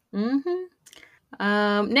forever.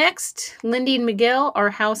 Mm-hmm. Next, Lindy and Miguel are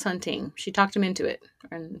house hunting. She talked him into it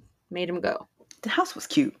and made him go. The house was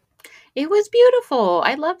cute. It was beautiful.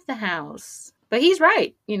 I loved the house. But he's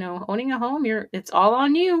right. You know, owning a home, it's all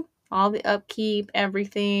on you. All the upkeep,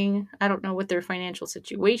 everything. I don't know what their financial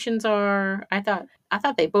situations are. I thought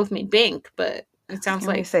they both made bank, but it sounds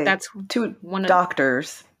like that's two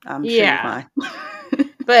doctors. I'm sure you're fine.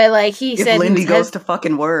 But like he said, if Lindy goes to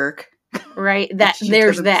fucking work, right? That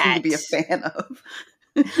there's that. Seem to be a fan of.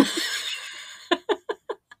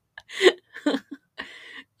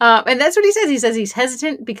 And that's what he says. He says he's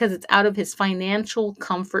hesitant because it's out of his financial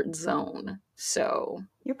comfort zone. So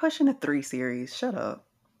you're pushing a 3 series. Shut up.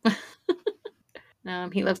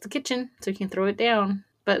 He loves the kitchen, so he can throw it down.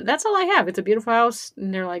 But that's all I have. It's a beautiful house,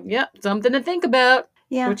 and they're like, "Yep, something to think about."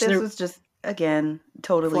 Yeah, this was just again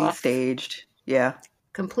totally fluff. Staged. Yeah,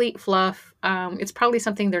 complete fluff. It's probably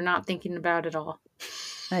something they're not thinking about at all.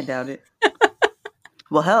 I doubt it.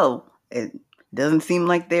 Well, hell, it doesn't seem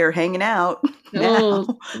like they're hanging out.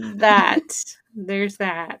 Oh, there's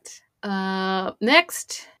that.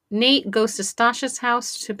 Next, Nate goes to Stasha's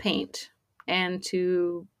house to paint and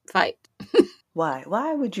to fight. Why?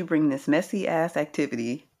 Why would you bring this messy ass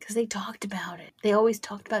activity? Because they talked about it. They always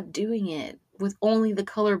talked about doing it with only the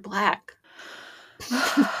color black.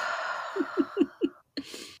 I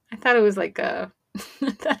thought it was like I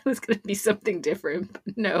thought it was going to be something different.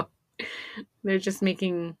 But no, they're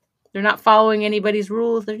not following anybody's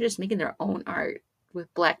rules. They're just making their own art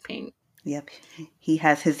with black paint. Yep. He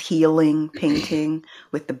has his healing painting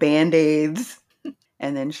with the Band-Aids.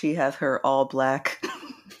 And then she has her all black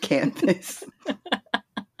canvas.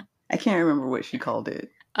 I can't remember what she called it.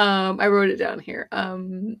 I wrote it down here.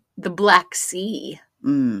 The Black Sea.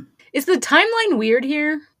 Mm. Is the timeline weird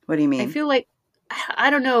here? What do you mean? I feel like, I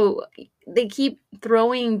don't know, they keep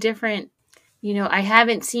throwing different, I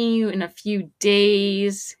haven't seen you in a few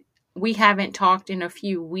days. We haven't talked in a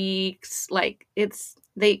few weeks. Like,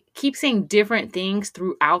 they keep saying different things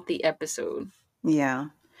throughout the episode. Yeah.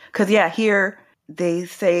 Because, here they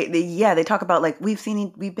say, they talk about, like, we've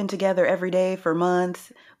been together every day for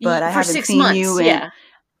months, but I haven't seen you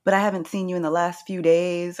but I haven't seen you in the last few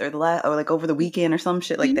days or like over the weekend or some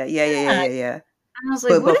shit like that. Yeah. And I was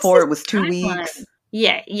like, but before it was 2 weeks.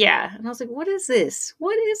 Yeah. And I was like, what is this?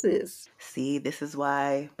 What is this? See, this is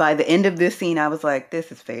why by the end of this scene, I was like,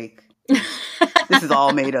 this is fake. This is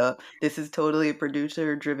all made up. This is totally a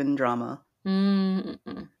producer-driven drama.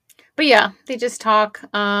 Mm-mm. But yeah, they just talk.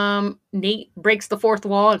 Nate breaks the fourth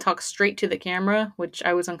wall and talks straight to the camera, which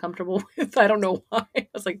I was uncomfortable with. I don't know why. I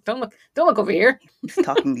was like, don't look over here. He's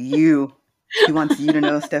talking to you. He wants you to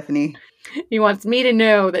know, Stephanie. He wants me to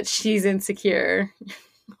know that she's insecure.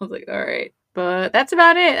 I was like, all right. But that's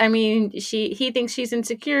about it. I mean, he thinks she's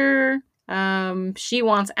insecure. She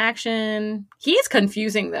wants action. He's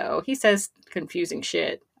confusing, though. He says confusing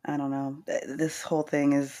shit. I don't know. This whole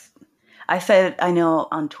thing is... I know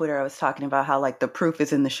on Twitter I was talking about how, like, the proof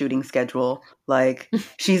is in the shooting schedule. Like,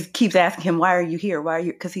 she keeps asking him, why are you here? Why are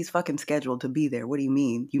you... Because he's fucking scheduled to be there. What do you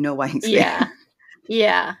mean? You know why he's there.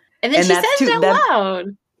 Yeah. And then she says it out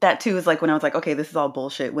loud. That, too, is, like, when I was like, okay, this is all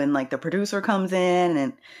bullshit. When, like, the producer comes in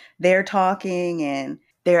and they're talking and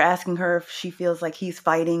they're asking her if she feels like he's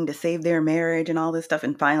fighting to save their marriage and all this stuff.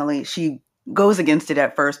 And finally, she goes against it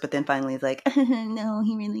at first, but then finally is like, no,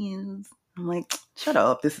 he really is. I'm like, shut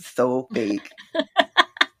up. This is so fake.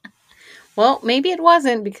 Well, maybe it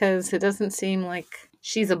wasn't because it doesn't seem like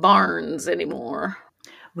she's a Barnes anymore.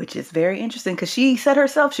 Which is very interesting because she said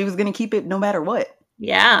herself she was going to keep it no matter what.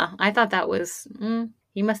 Yeah, I thought that was,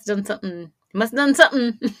 he must have done something. He must have done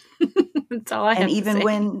something. That's all I And have to even say.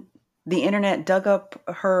 when the internet dug up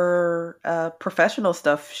her professional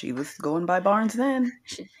stuff, she was going by Barnes then.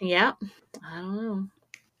 Yeah, I don't know.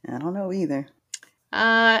 I don't know either.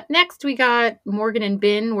 Next, we got Morgan and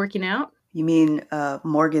Ben working out. You mean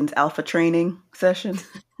Morgan's alpha training session?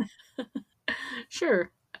 Sure.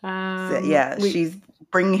 So, yeah, she's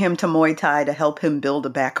bringing him to Muay Thai to help him build a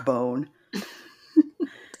backbone.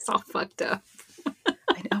 It's all fucked up.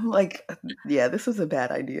 I'm like, yeah, this was a bad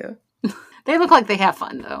idea. They look like they have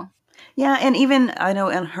fun, though. Yeah, and even I know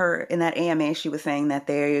in that AMA, she was saying that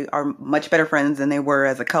they are much better friends than they were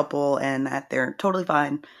as a couple, and that they're totally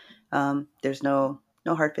fine. There's no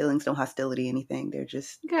hard feelings, no hostility, anything. They're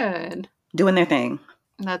just good doing their thing.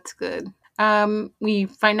 That's good. We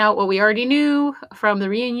find out what we already knew from the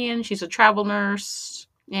reunion. She's a travel nurse,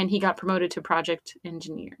 and he got promoted to project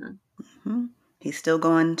engineer. Mm-hmm. He's still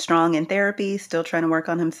going strong in therapy, still trying to work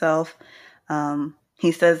on himself.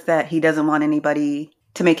 He says that he doesn't want anybody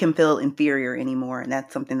to make him feel inferior anymore, and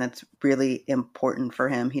that's something that's really important for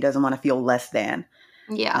him. He doesn't want to feel less than.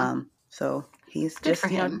 Yeah. So he's good just for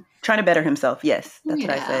him. Trying to better himself. Yes, that's what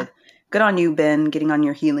I said. Good on you, Ben, getting on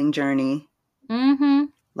your healing journey. Mm-hmm.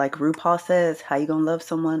 Like RuPaul says, how you gonna love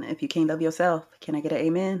someone if you can't love yourself? Can I get an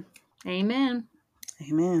amen? Amen.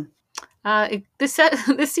 Amen.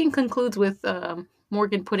 This scene concludes with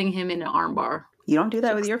Morgan putting him in an armbar. You don't do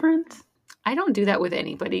that with your friends? I don't do that with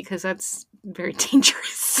anybody because that's very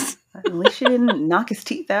dangerous. At least she didn't knock his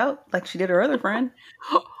teeth out like she did her other friend.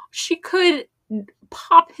 She could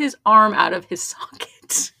pop his arm out of his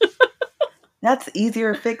socket. That's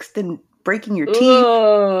easier fixed than breaking your teeth.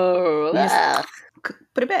 Oh,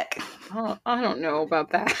 put it back. Oh, I don't know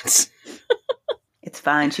about that. It's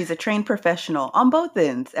fine. She's a trained professional on both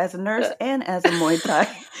ends, as a nurse and as a Muay Thai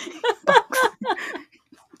boxer.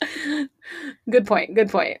 Good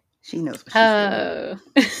point. She knows what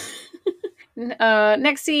she's doing.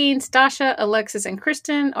 Next scene, Stasha, Alexis, and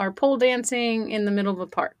Kristen are pole dancing in the middle of a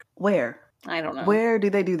park. Where? I don't know. Where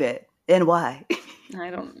do they do that? And why?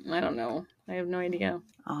 I don't know. I have no idea.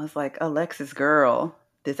 I was like, Alexis, girl,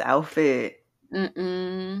 this outfit.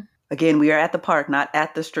 Mm-mm. Again, we are at the park, not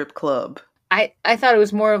at the strip club. I thought it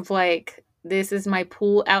was more of like, this is my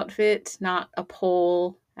pool outfit, not a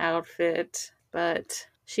pole outfit. But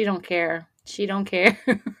she don't care.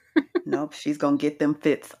 Nope, she's gonna get them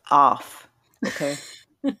fits off. Okay.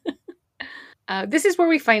 This is where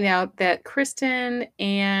we find out that Kristen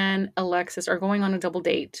and Alexis are going on a double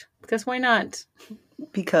date. Because why not?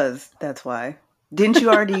 Because that's why. Didn't you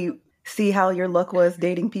already see how your luck was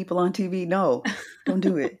dating people on TV? No, don't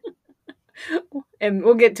do it. And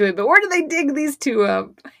we'll get to it, but where do they dig these two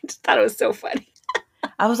up? I just thought it was so funny.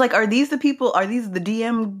 I was like, are these the people? Are these the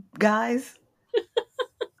DM guys?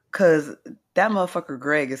 Because that motherfucker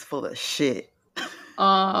Greg is full of shit.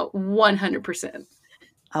 100%.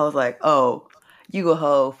 I was like, oh, you a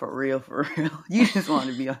hoe for real. You just want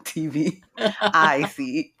to be on TV. I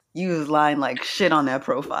see. You was lying like shit on that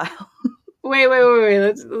profile. Wait.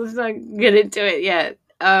 Let's not get into it yet.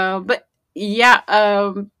 But yeah,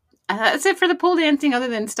 that's it for the pole dancing, other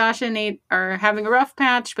than Stasha and Nate are having a rough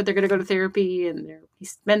patch, but they're going to go to therapy, and he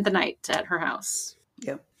spent the night at her house.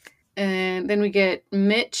 Yep. And then we get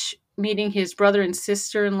Mitch meeting his brother and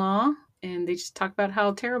sister-in-law, and they just talk about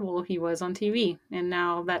how terrible he was on TV, and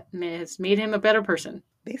now that has made him a better person.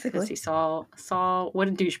 Basically. Because he saw what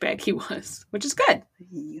a douchebag he was, which is good.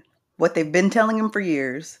 What they've been telling him for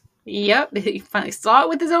years. Yep, he finally saw it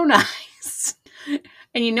with his own eyes.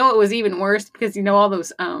 And you know it was even worse because you know all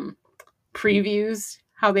those previews,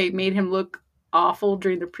 how they made him look awful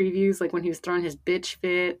during the previews, like when he was throwing his bitch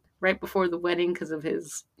fit right before the wedding because of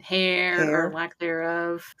his hair or lack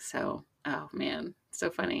thereof. So, oh man,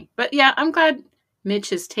 so funny. But yeah, I'm glad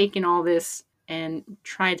Mitch has taken all this and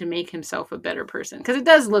tried to make himself a better person, because it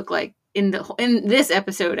does look like in this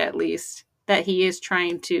episode at least that he is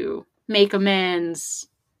trying to make amends,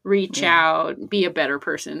 reach out, be a better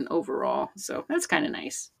person overall. So that's kind of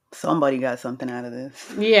nice. Somebody got something out of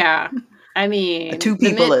this. Yeah. I mean, two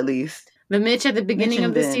people at least. The Mitch at the beginning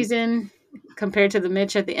of the season compared to the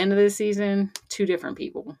Mitch at the end of the season, two different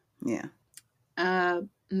people. Yeah.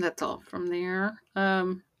 That's all from there.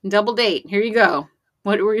 Double date. Here you go.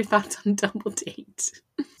 What were your thoughts on Double Date?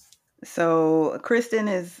 So Kristen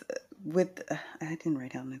is with, I didn't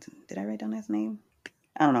write down his, did I write down his name?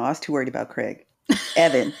 I don't know. I was too worried about Craig.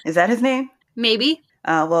 Evan. Is that his name? Maybe.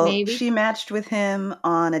 Well, Maybe. she matched with him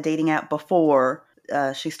on a dating app before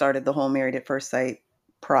she started the whole Married at First Sight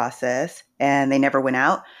process, and they never went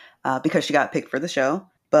out because she got picked for the show.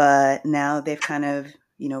 But now they've kind of,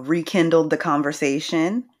 rekindled the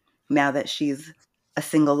conversation now that she's a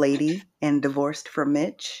single lady and divorced from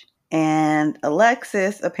Mitch. And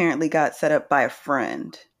Alexis apparently got set up by a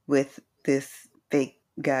friend with this fake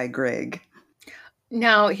guy, Greg.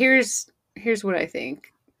 Now, here's what I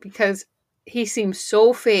think. Because he seems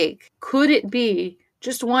so fake. Could it be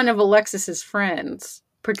just one of Alexis's friends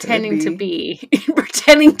pretending to be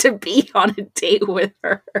pretending to be on a date with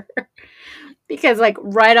her? Because like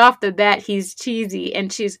right off the bat he's cheesy,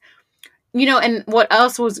 and she's, and what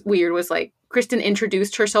else was weird was like Kristen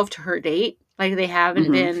introduced herself to her date. Like they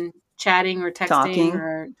haven't been chatting or texting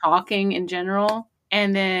or talking in general.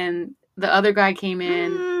 And then the other guy came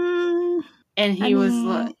in and he was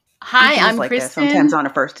like, "Hi, I'm like Kristen." that sometimes on a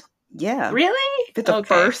first. Yeah. Really? If it's a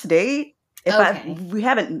first date, we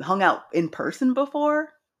haven't hung out in person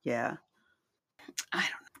before. Yeah. I don't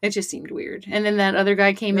know. It just seemed weird. And then that other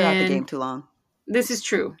guy came You're in. out the game too long. This is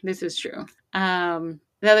true. The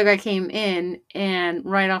other guy came in and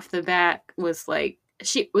right off the bat was like,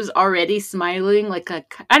 she was already smiling like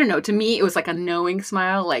I don't know, to me it was like a knowing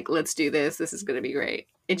smile, like, let's do this. This is going to be great.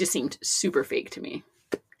 It just seemed super fake to me.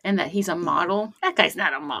 And that he's a model. That guy's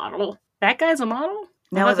not a model. That guy's a model?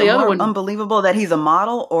 Now, is it more unbelievable that he's a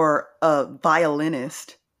model or a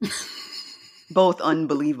violinist? Both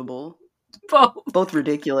unbelievable. Both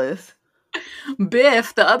ridiculous.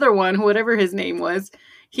 Biff, the other one, whatever his name was,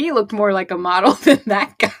 he looked more like a model than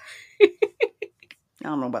that guy. I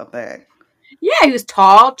don't know about that. Yeah, he was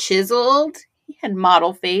tall, chiseled. He had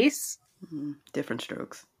model face. Different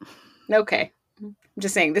strokes. Okay. I'm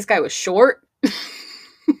just saying, this guy was short.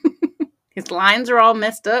 His lines are all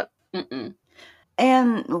messed up. Mm-mm.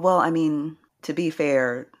 And, well, I mean, to be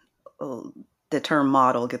fair, the term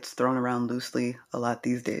model gets thrown around loosely a lot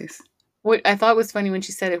these days. What I thought was funny when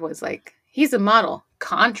she said it was like, he's a model,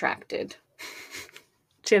 contracted.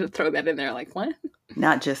 She had to throw that in there, like, what?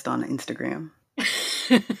 Not just on Instagram.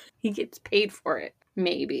 He gets paid for it.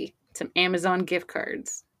 Maybe. Some Amazon gift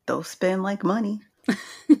cards. They'll spend like money.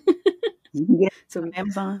 You can get some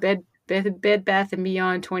Amazon. Bed Bath &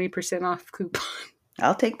 Beyond 20% off coupon.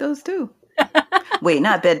 I'll take those too. Wait,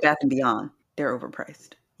 not Bed Bath & Beyond. They're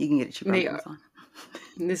overpriced. You can get it cheap on Amazon.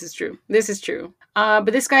 This is true. But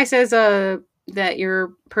this guy says that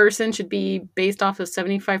your person should be based off of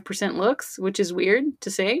 75% looks, which is weird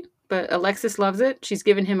to say, but Alexis loves it. She's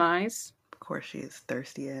given him eyes. Of course she is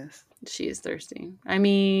thirsty ass. She is thirsty. I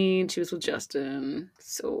mean, she was with Justin.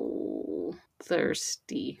 So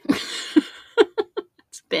thirsty.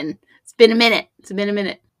 It's been a minute.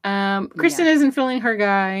 Kristen isn't feeling her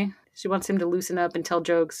guy. She wants him to loosen up and tell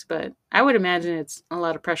jokes, but I would imagine it's a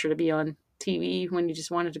lot of pressure to be on TV when you just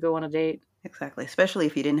wanted to go on a date. Exactly. Especially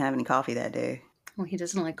if you didn't have any coffee that day. Well, he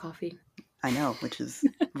doesn't like coffee. I know, which is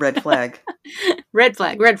red flag. Red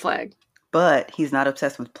flag. But he's not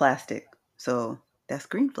obsessed with plastic, so that's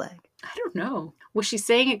green flag. I don't know. Was she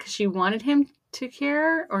saying it because she wanted him to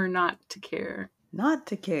care or not to care? Not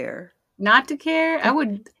to care. Not to care? I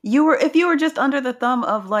would... If you were just under the thumb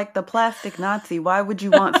of, like, the plastic Nazi, why would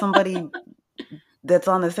you want somebody that's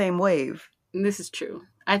on the same wave? This is true.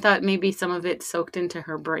 I thought maybe some of it soaked into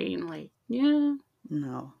her brain, like, yeah.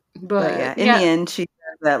 No. But yeah, in the end, she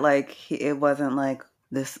said that, like, it wasn't, like,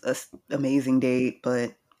 this amazing date,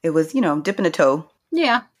 but it was, dipping a toe.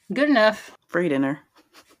 Yeah, good enough. Free dinner.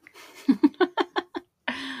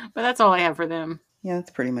 But that's all I have for them. Yeah,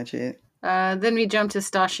 that's pretty much it. Then we jump to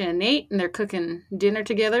Stasha and Nate, and they're cooking dinner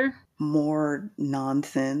together. More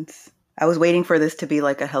nonsense. I was waiting for this to be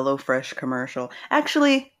like a HelloFresh commercial.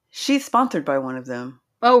 Actually, she's sponsored by one of them.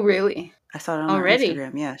 Oh, really? I saw it on her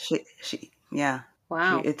Instagram. Yeah, she. Yeah.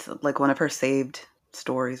 Wow. It's like one of her saved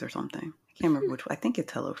stories or something. I can't remember which one. I think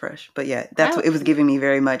it's HelloFresh. But yeah, that's what it was giving me,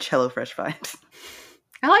 very much HelloFresh vibes.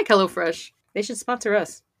 I like HelloFresh. They should sponsor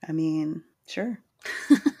us. I mean, sure.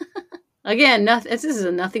 Again, this is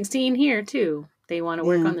a nothing scene here, too. They want to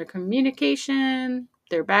work on their communication.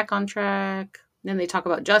 They're back on track. Then they talk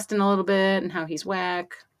about Justin a little bit and how he's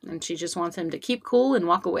whack. And she just wants him to keep cool and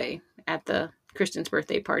walk away at the Kristen's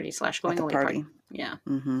birthday party / going away party. Yeah.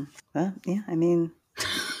 Mm-hmm. Well, yeah, I mean,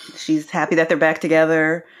 she's happy that they're back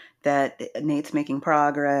together, that Nate's making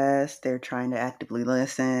progress. They're trying to actively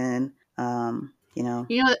listen.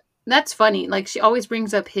 That's funny. Like, she always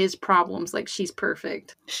brings up his problems like she's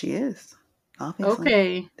perfect. She is.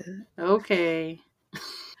 Obviously. Okay.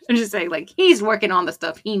 I'm just saying, like, he's working on the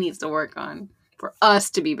stuff he needs to work on for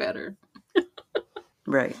us to be better.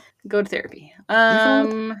 Right. Go to therapy.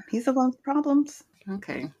 He's the one with problems.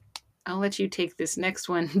 Okay. I'll let you take this next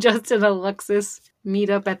one. Justin and Alexis meet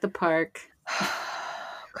up at the park.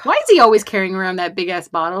 Why is he always carrying around that big ass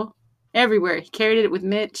bottle? Everywhere. He carried it with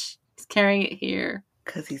Mitch. He's carrying it here.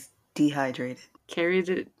 Because he's dehydrated. Carries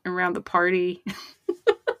it around the party.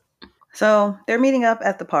 So they're meeting up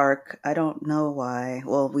at the park. I don't know why.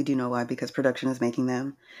 Well, we do know why because production is making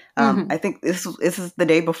them. I think this is the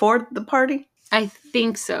day before the party. I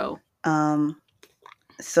think so.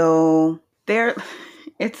 So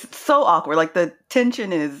it's so awkward. Like the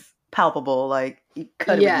tension is palpable. Like you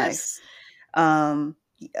cut it with a knife.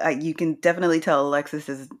 You can definitely tell Alexis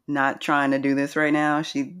is not trying to do this right now.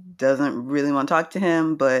 She doesn't really want to talk to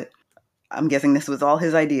him, but I'm guessing this was all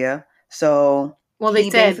his idea. So, well,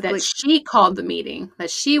 they said that she called the meeting,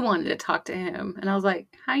 that she wanted to talk to him, and I was like,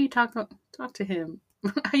 "How you talk to him?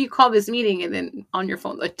 How you call this meeting and then on your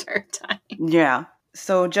phone the entire time?" Yeah.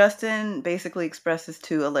 So Justin basically expresses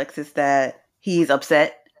to Alexis that he's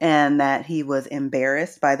upset and that he was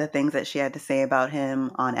embarrassed by the things that she had to say about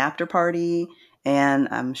him on After Party. And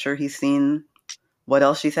I'm sure he's seen what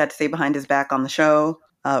else she's had to say behind his back on the show,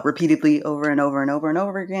 repeatedly over and over and over and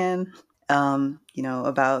over again,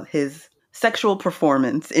 about his sexual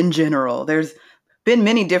performance in general. There's been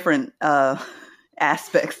many different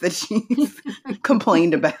aspects that she's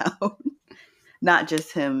complained about, not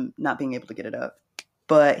just him not being able to get it up.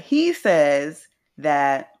 But he says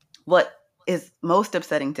that what is most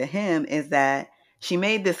upsetting to him is that she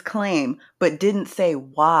made this claim, but didn't say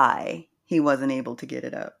why he wasn't able to get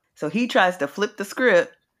it up. So he tries to flip the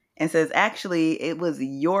script and says, actually, it was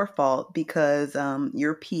your fault because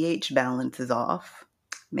your pH balance is off,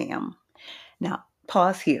 ma'am. Now,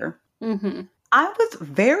 pause here. Mm-hmm. I was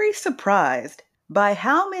very surprised by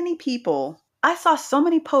how many people, I saw so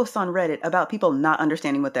many posts on Reddit about people not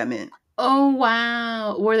understanding what that meant. Oh,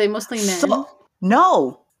 wow. Were they mostly men?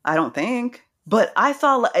 No, I don't think. But I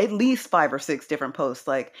saw at least 5 or 6 different posts.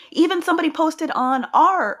 Like, even somebody posted on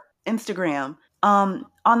our Instagram, on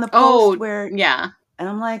the post where... Yeah. And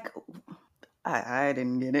I'm like, I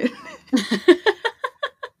didn't get it.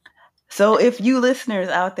 So if you listeners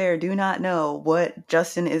out there do not know what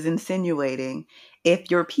Justin is insinuating,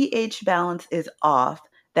 if your pH balance is off,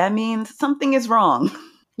 that means something is wrong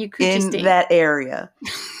in that area.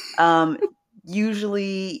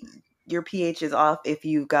 Usually your pH is off if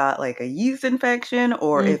you've got like a yeast infection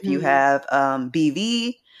or if you have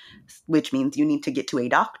BV, which means you need to get to a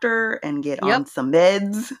doctor and get on some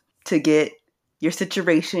meds to get your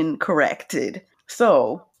situation corrected.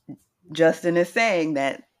 So Justin is saying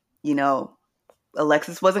that,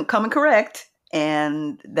 Alexis wasn't coming correct,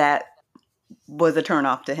 and that was a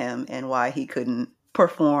turnoff to him and why he couldn't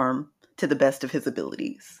perform to the best of his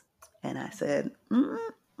abilities. And I said,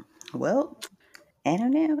 well, I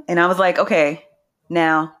don't know. And I was like, okay,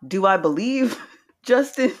 now, do I believe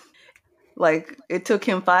Justin? Like, it took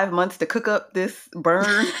him 5 months to cook up this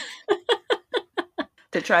burn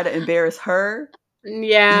to try to embarrass her?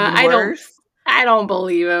 Yeah, I don't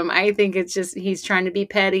believe him. I think it's just he's trying to be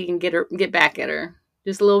petty and get back at her.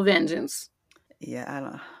 Just a little vengeance. Yeah, I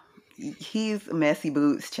don't know. He's messy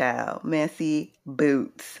boots, child. Messy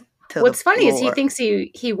boots. What's funny is he thinks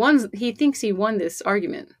he won this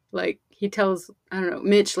argument. Like, he tells, I don't know,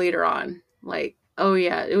 Mitch later on, like, oh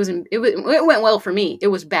yeah, it went well for me. It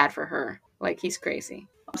was bad for her. Like, he's crazy.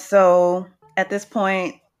 So at this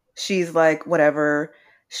point, she's like, whatever.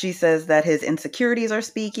 She says that his insecurities are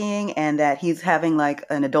speaking and that he's having like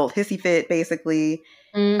an adult hissy fit, basically.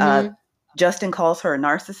 Justin calls her a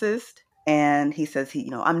narcissist. And he says,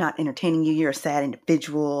 I'm not entertaining you. You're a sad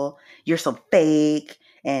individual. You're so fake.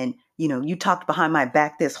 And, you talked behind my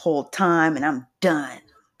back this whole time and I'm done.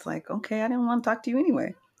 It's like, okay, I didn't want to talk to you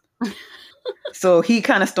anyway. So he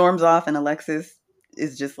kind of storms off and Alexis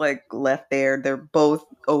is just like left there. They're both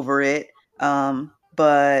over it.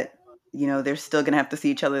 But, they're still going to have to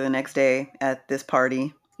see each other the next day at this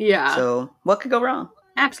party. Yeah. So what could go wrong?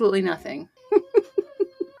 Absolutely nothing.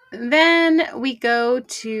 Then we go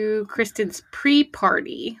to Kristen's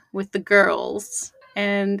pre-party with the girls.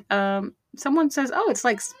 And someone says, oh, it's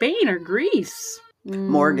like Spain or Greece.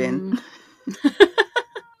 Morgan.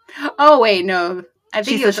 Oh, wait, no. I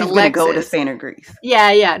think she's going to go to Spain or Greece.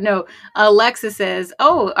 Yeah. No, Alexis says,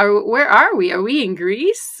 oh, where are we? Are we in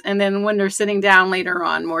Greece? And then when they're sitting down later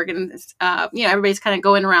on, Morgan, everybody's kind of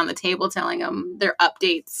going around the table telling them their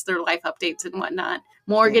updates, their life updates and whatnot.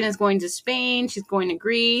 Morgan is going to Spain. She's going to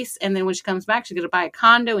Greece. And then when she comes back, she's going to buy a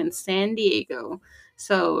condo in San Diego.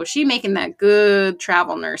 So she's making that good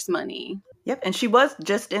travel nurse money. Yep. And she was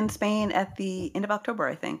just in Spain at the end of October,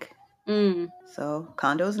 I think. So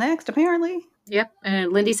condo's next, apparently. Yep.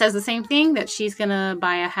 And Lindy says the same thing, that she's going to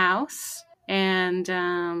buy a house And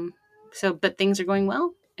but things are going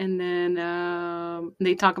well. And then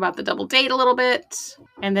they talk about the double date a little bit.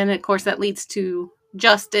 And then, of course, that leads to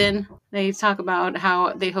Justin. They talk about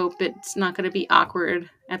how they hope it's not going to be awkward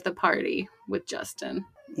at the party with Justin.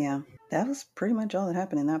 Yeah, that was pretty much all that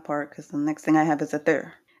happened in that part, because the next thing I have is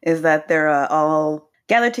that they're all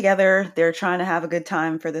gathered together. They're trying to have a good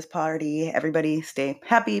time for this party. Everybody stay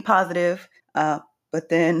happy, positive. But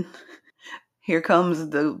then here comes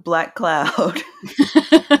the black cloud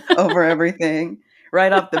over everything.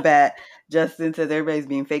 Right off the bat, Justin says everybody's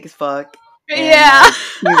being fake as fuck. Yeah.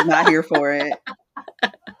 He's not here for it.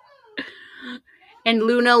 And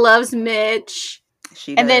Luna loves Mitch.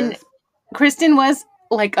 She does. And then Kristen was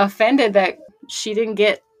like offended that she didn't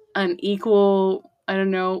get an equal, I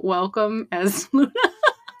don't know, welcome as Luna.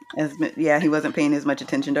 He wasn't paying as much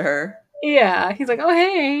attention to her. Yeah, he's like, oh,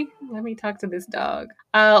 hey, let me talk to this dog.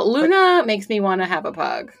 Luna makes me want to have a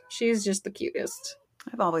pug. She's just the cutest.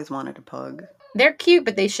 I've always wanted a pug. They're cute,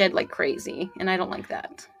 but they shed like crazy, and I don't like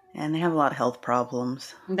that. And they have a lot of health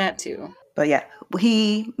problems. That too. But yeah,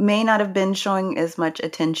 he may not have been showing as much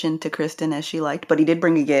attention to Kristen as she liked, but he did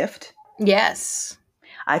bring a gift. Yes.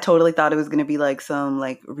 I totally thought it was going to be like some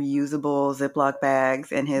like reusable Ziploc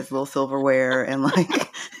bags and his little silverware and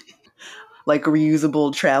like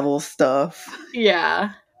reusable travel stuff.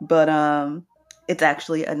 Yeah. But it's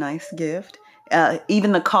actually a nice gift.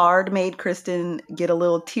 Even the card made Kristen get a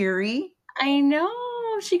little teary. I know.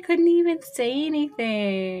 She couldn't even say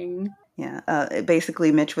anything. Yeah.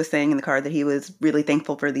 Basically, Mitch was saying in the card that he was really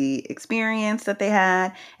thankful for the experience that they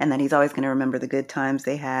had, and that he's always going to remember the good times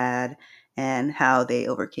they had and how they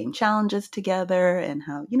overcame challenges together and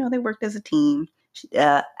how, they worked as a team.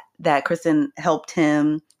 That Kristen helped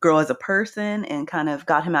him grow as a person and kind of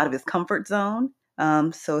got him out of his comfort zone.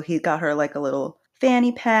 So he got her like a little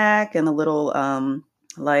fanny pack and a little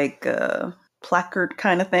placard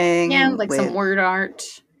kind of thing. Yeah, like some word art.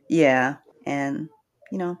 Yeah. And,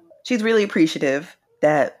 she's really appreciative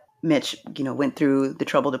that Mitch, went through the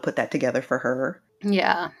trouble to put that together for her.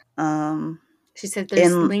 Yeah. She said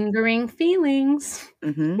there's lingering feelings.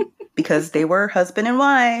 Mm-hmm, because they were husband and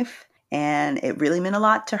wife, and it really meant a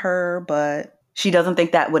lot to her, but she doesn't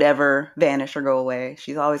think that would ever vanish or go away.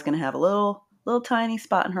 She's always going to have a little tiny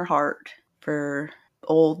spot in her heart for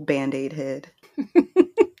old Band-Aid head.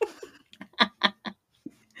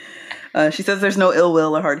 She says there's no ill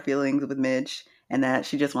will or hard feelings with Mitch, and that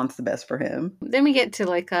she just wants the best for him. Then we get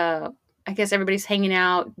to I guess everybody's hanging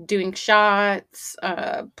out, doing shots,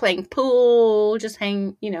 playing pool, just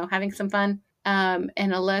having some fun.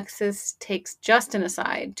 And Alexis takes Justin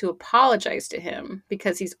aside to apologize to him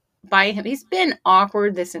because he's by him. He's been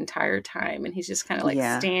awkward this entire time, and he's just kind of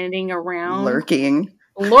standing around. Lurking.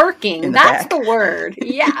 That's the word.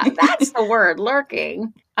 Yeah, that's the word.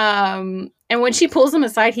 Lurking. And when she pulls him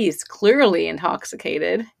aside, he's clearly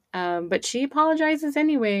intoxicated. But she apologizes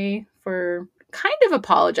anyway for... kind of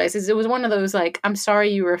apologizes. It was one of those I'm sorry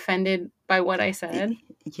you were offended by what I said.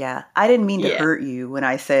 Yeah. I didn't mean to hurt you when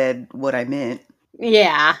I said what I meant.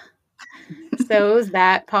 Yeah. So it was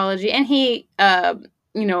that apology. And he,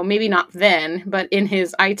 maybe not then, but in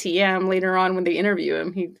his ITM later on when they interview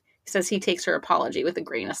him, he says he takes her apology with a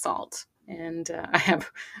grain of salt. And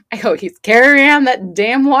I go, he's carrying around that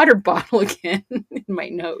damn water bottle again in my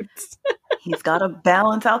notes. He's got to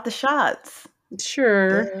balance out the shots.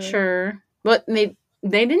 Sure. But they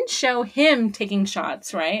didn't show him taking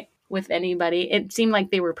shots, right? With anybody. It seemed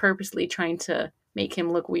like they were purposely trying to make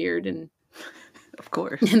him look weird and of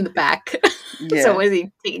course in the back. Yeah. So was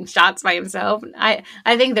he taking shots by himself? I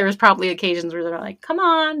think there was probably occasions where they're like, come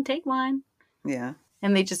on, take one. Yeah.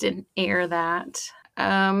 And they just didn't air that.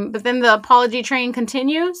 But then the apology train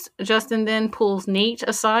continues. Justin then pulls Nate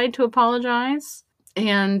aside to apologize.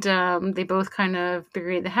 And they both kind of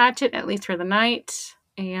bury the hatchet, at least for the night.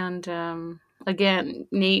 And again,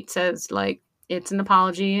 Nate says, it's an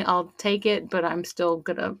apology. I'll take it, but I'm still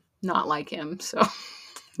gonna not like him. So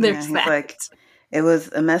there's that. It was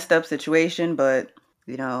a messed up situation, but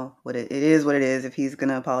what it is what it is. If he's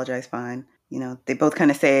gonna apologize, fine. They both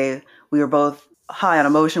kind of say we were both high on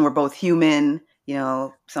emotion. We're both human.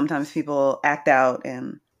 Sometimes people act out,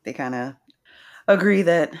 and they kind of agree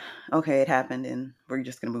that okay, it happened, and we're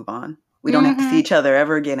just gonna move on. We don't have to see each other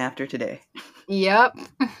ever again after today. Yep.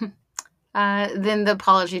 Then the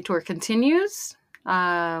apology tour continues.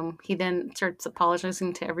 He then starts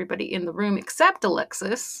apologizing to everybody in the room except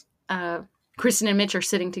Alexis. Kristen and Mitch are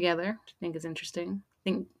sitting together, which I think is interesting. I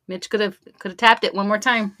think Mitch could have tapped it one more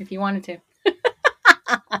time if he wanted to.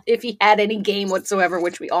 If he had any game whatsoever,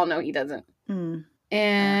 which we all know he doesn't.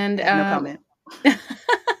 And no comment.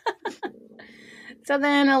 So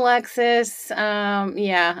then Alexis,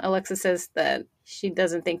 Alexis says that she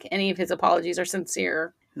doesn't think any of his apologies are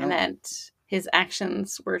sincere and No. that his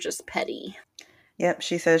actions were just petty. Yep,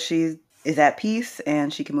 she says she is at peace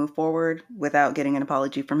and she can move forward without getting an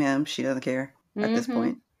apology from him. She doesn't care at this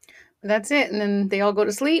point. That's it. And then they all go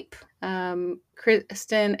to sleep.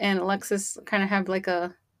 Kristen and Alexis kind of have like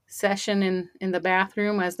a session in the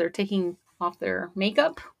bathroom as they're taking off their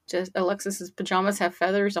makeup. Just Alexis's pajamas have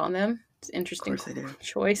feathers on them. It's an interesting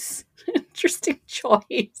choice. Interesting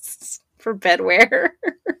choice for bedwear.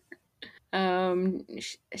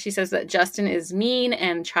 She says that Justin is mean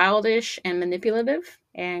and childish and manipulative.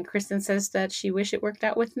 And Kristen says that she wish it worked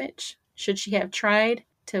out with Mitch. Should she have tried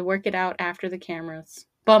to work it out after the cameras?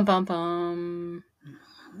 Bum, bum, bum.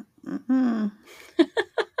 Mm-hmm.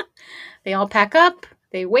 They all pack up.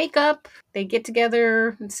 They wake up. They get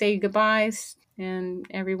together and say goodbyes. And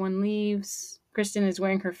everyone leaves. Kristen is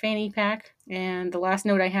wearing her fanny pack. And the last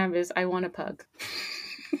note I have is, I want a pug.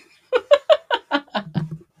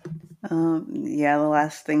 The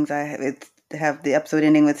last things I have the episode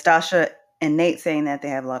ending with Stasha and Nate saying that they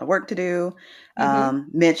have a lot of work to do.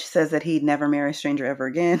 Mitch says that he'd never marry a stranger ever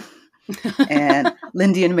again. And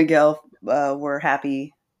Lindy and Miguel were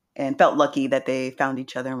happy and felt lucky that they found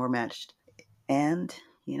each other and were matched. And,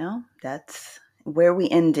 that's where we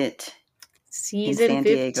end it. Season in San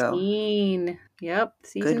Diego. 15. Yep.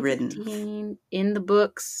 Season Good riddance. 15 in the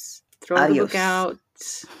books. Throw Adios. the book out.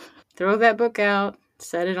 Throw that book out.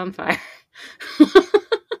 Set it on fire.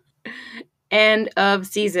 End of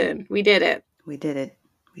season. We did it. We did it.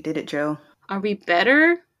 We did it, Joe. Are we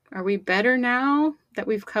better? Are we better now that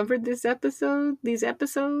we've covered these episodes?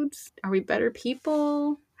 Are we better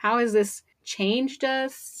people? How has this changed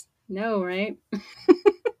us? No, right?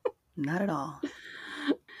 Not at all.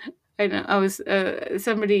 I know. I was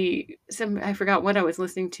I forgot what I was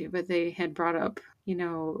listening to, but they had brought up,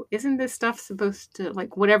 isn't this stuff supposed to,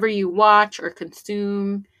 like, whatever you watch or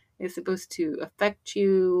consume is supposed to affect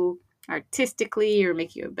you artistically or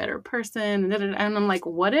make you a better person? And I'm like,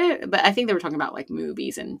 what if? But I think they were talking about like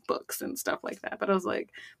movies and books and stuff like that. But I was like,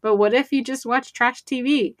 but what if you just watch trash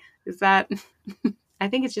TV? Is that? I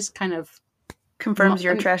think it's just kind of confirms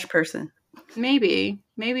you're a trash person. Maybe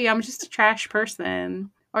I'm just a trash person.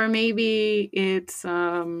 Or maybe it's,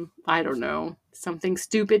 I don't know, something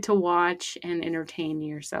stupid to watch and entertain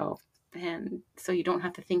yourself. And so you don't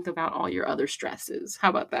have to think about all your other stresses. How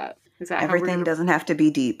about that? Is that everything doesn't have to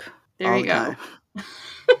be deep? There you go.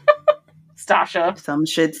 Stasha. Some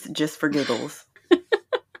shit's just for giggles.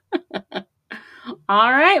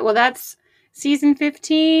 All right. Well, that's season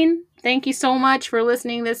 15. Thank you so much for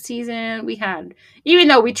listening this season. Even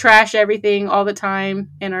though we trash everything all the time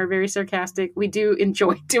and are very sarcastic, we do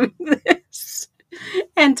enjoy doing this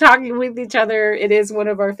and talking with each other. It is one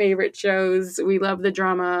of our favorite shows. We love the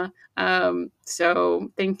drama. So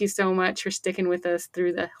thank you so much for sticking with us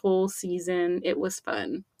through the whole season. It was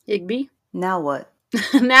fun. Igby? Now what?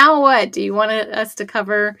 Now what? Do you want us to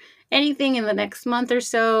cover anything in the next month or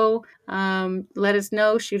so? Let us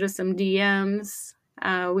know. Shoot us some DMs.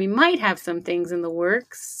 We might have some things in the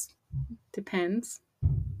works. Depends.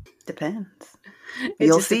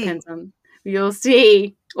 You'll see. You'll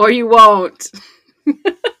see. Or you won't.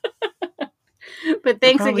 But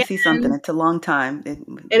thanks probably again. See something. It's a long time.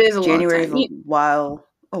 It is a January long time. Is a while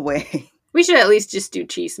away. We should at least just do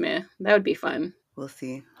Chisme. That would be fun. We'll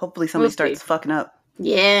see. Hopefully somebody starts fucking up.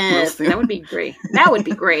 Yes, that would be great. That'll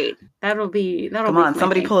Come on,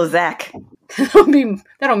 somebody pull a Zach.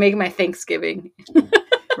 That'll make my Thanksgiving.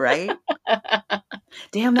 Right?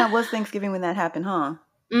 Damn, that was Thanksgiving when that happened, huh?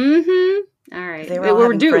 Mm-hmm. All right. They were all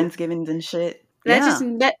having Friendsgivings and shit. That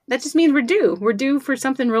just means we're due. We're due for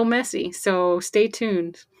something real messy. So stay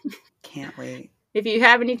tuned. Can't wait. If you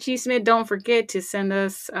have any Chisme, don't forget to send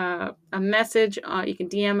us a message. You can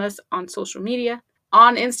DM us on social media.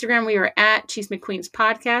 On Instagram, we are at Chisme Queens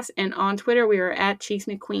Podcast. And on Twitter, we are at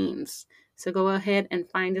Chisme Queens. So go ahead and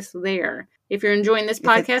find us there. If you're enjoying this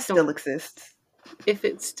podcast... It still exists. If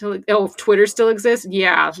Twitter still exists?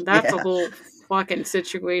 Yeah, that's a whole fucking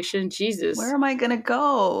situation. Jesus. Where am I going to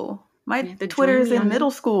go? My Twitter is in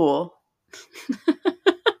middle school.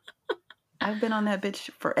 I've been on that bitch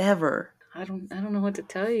forever. I don't know what to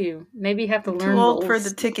tell you. Maybe you have to learn. Too old for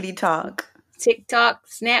the tickety talk. TikTok,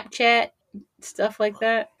 Snapchat, stuff like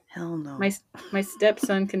that. Hell no. My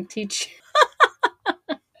stepson can teach you.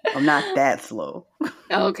 I'm not that slow.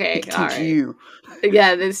 Okay, all right. You.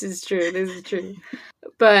 Yeah, this is true.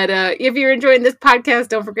 But if you're enjoying this podcast,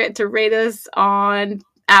 don't forget to rate us on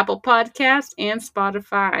Apple Podcasts and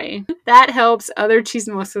Spotify. That helps other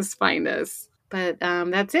chismosas find us. But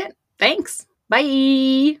that's it. Thanks.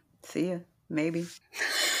 Bye. See ya. Maybe.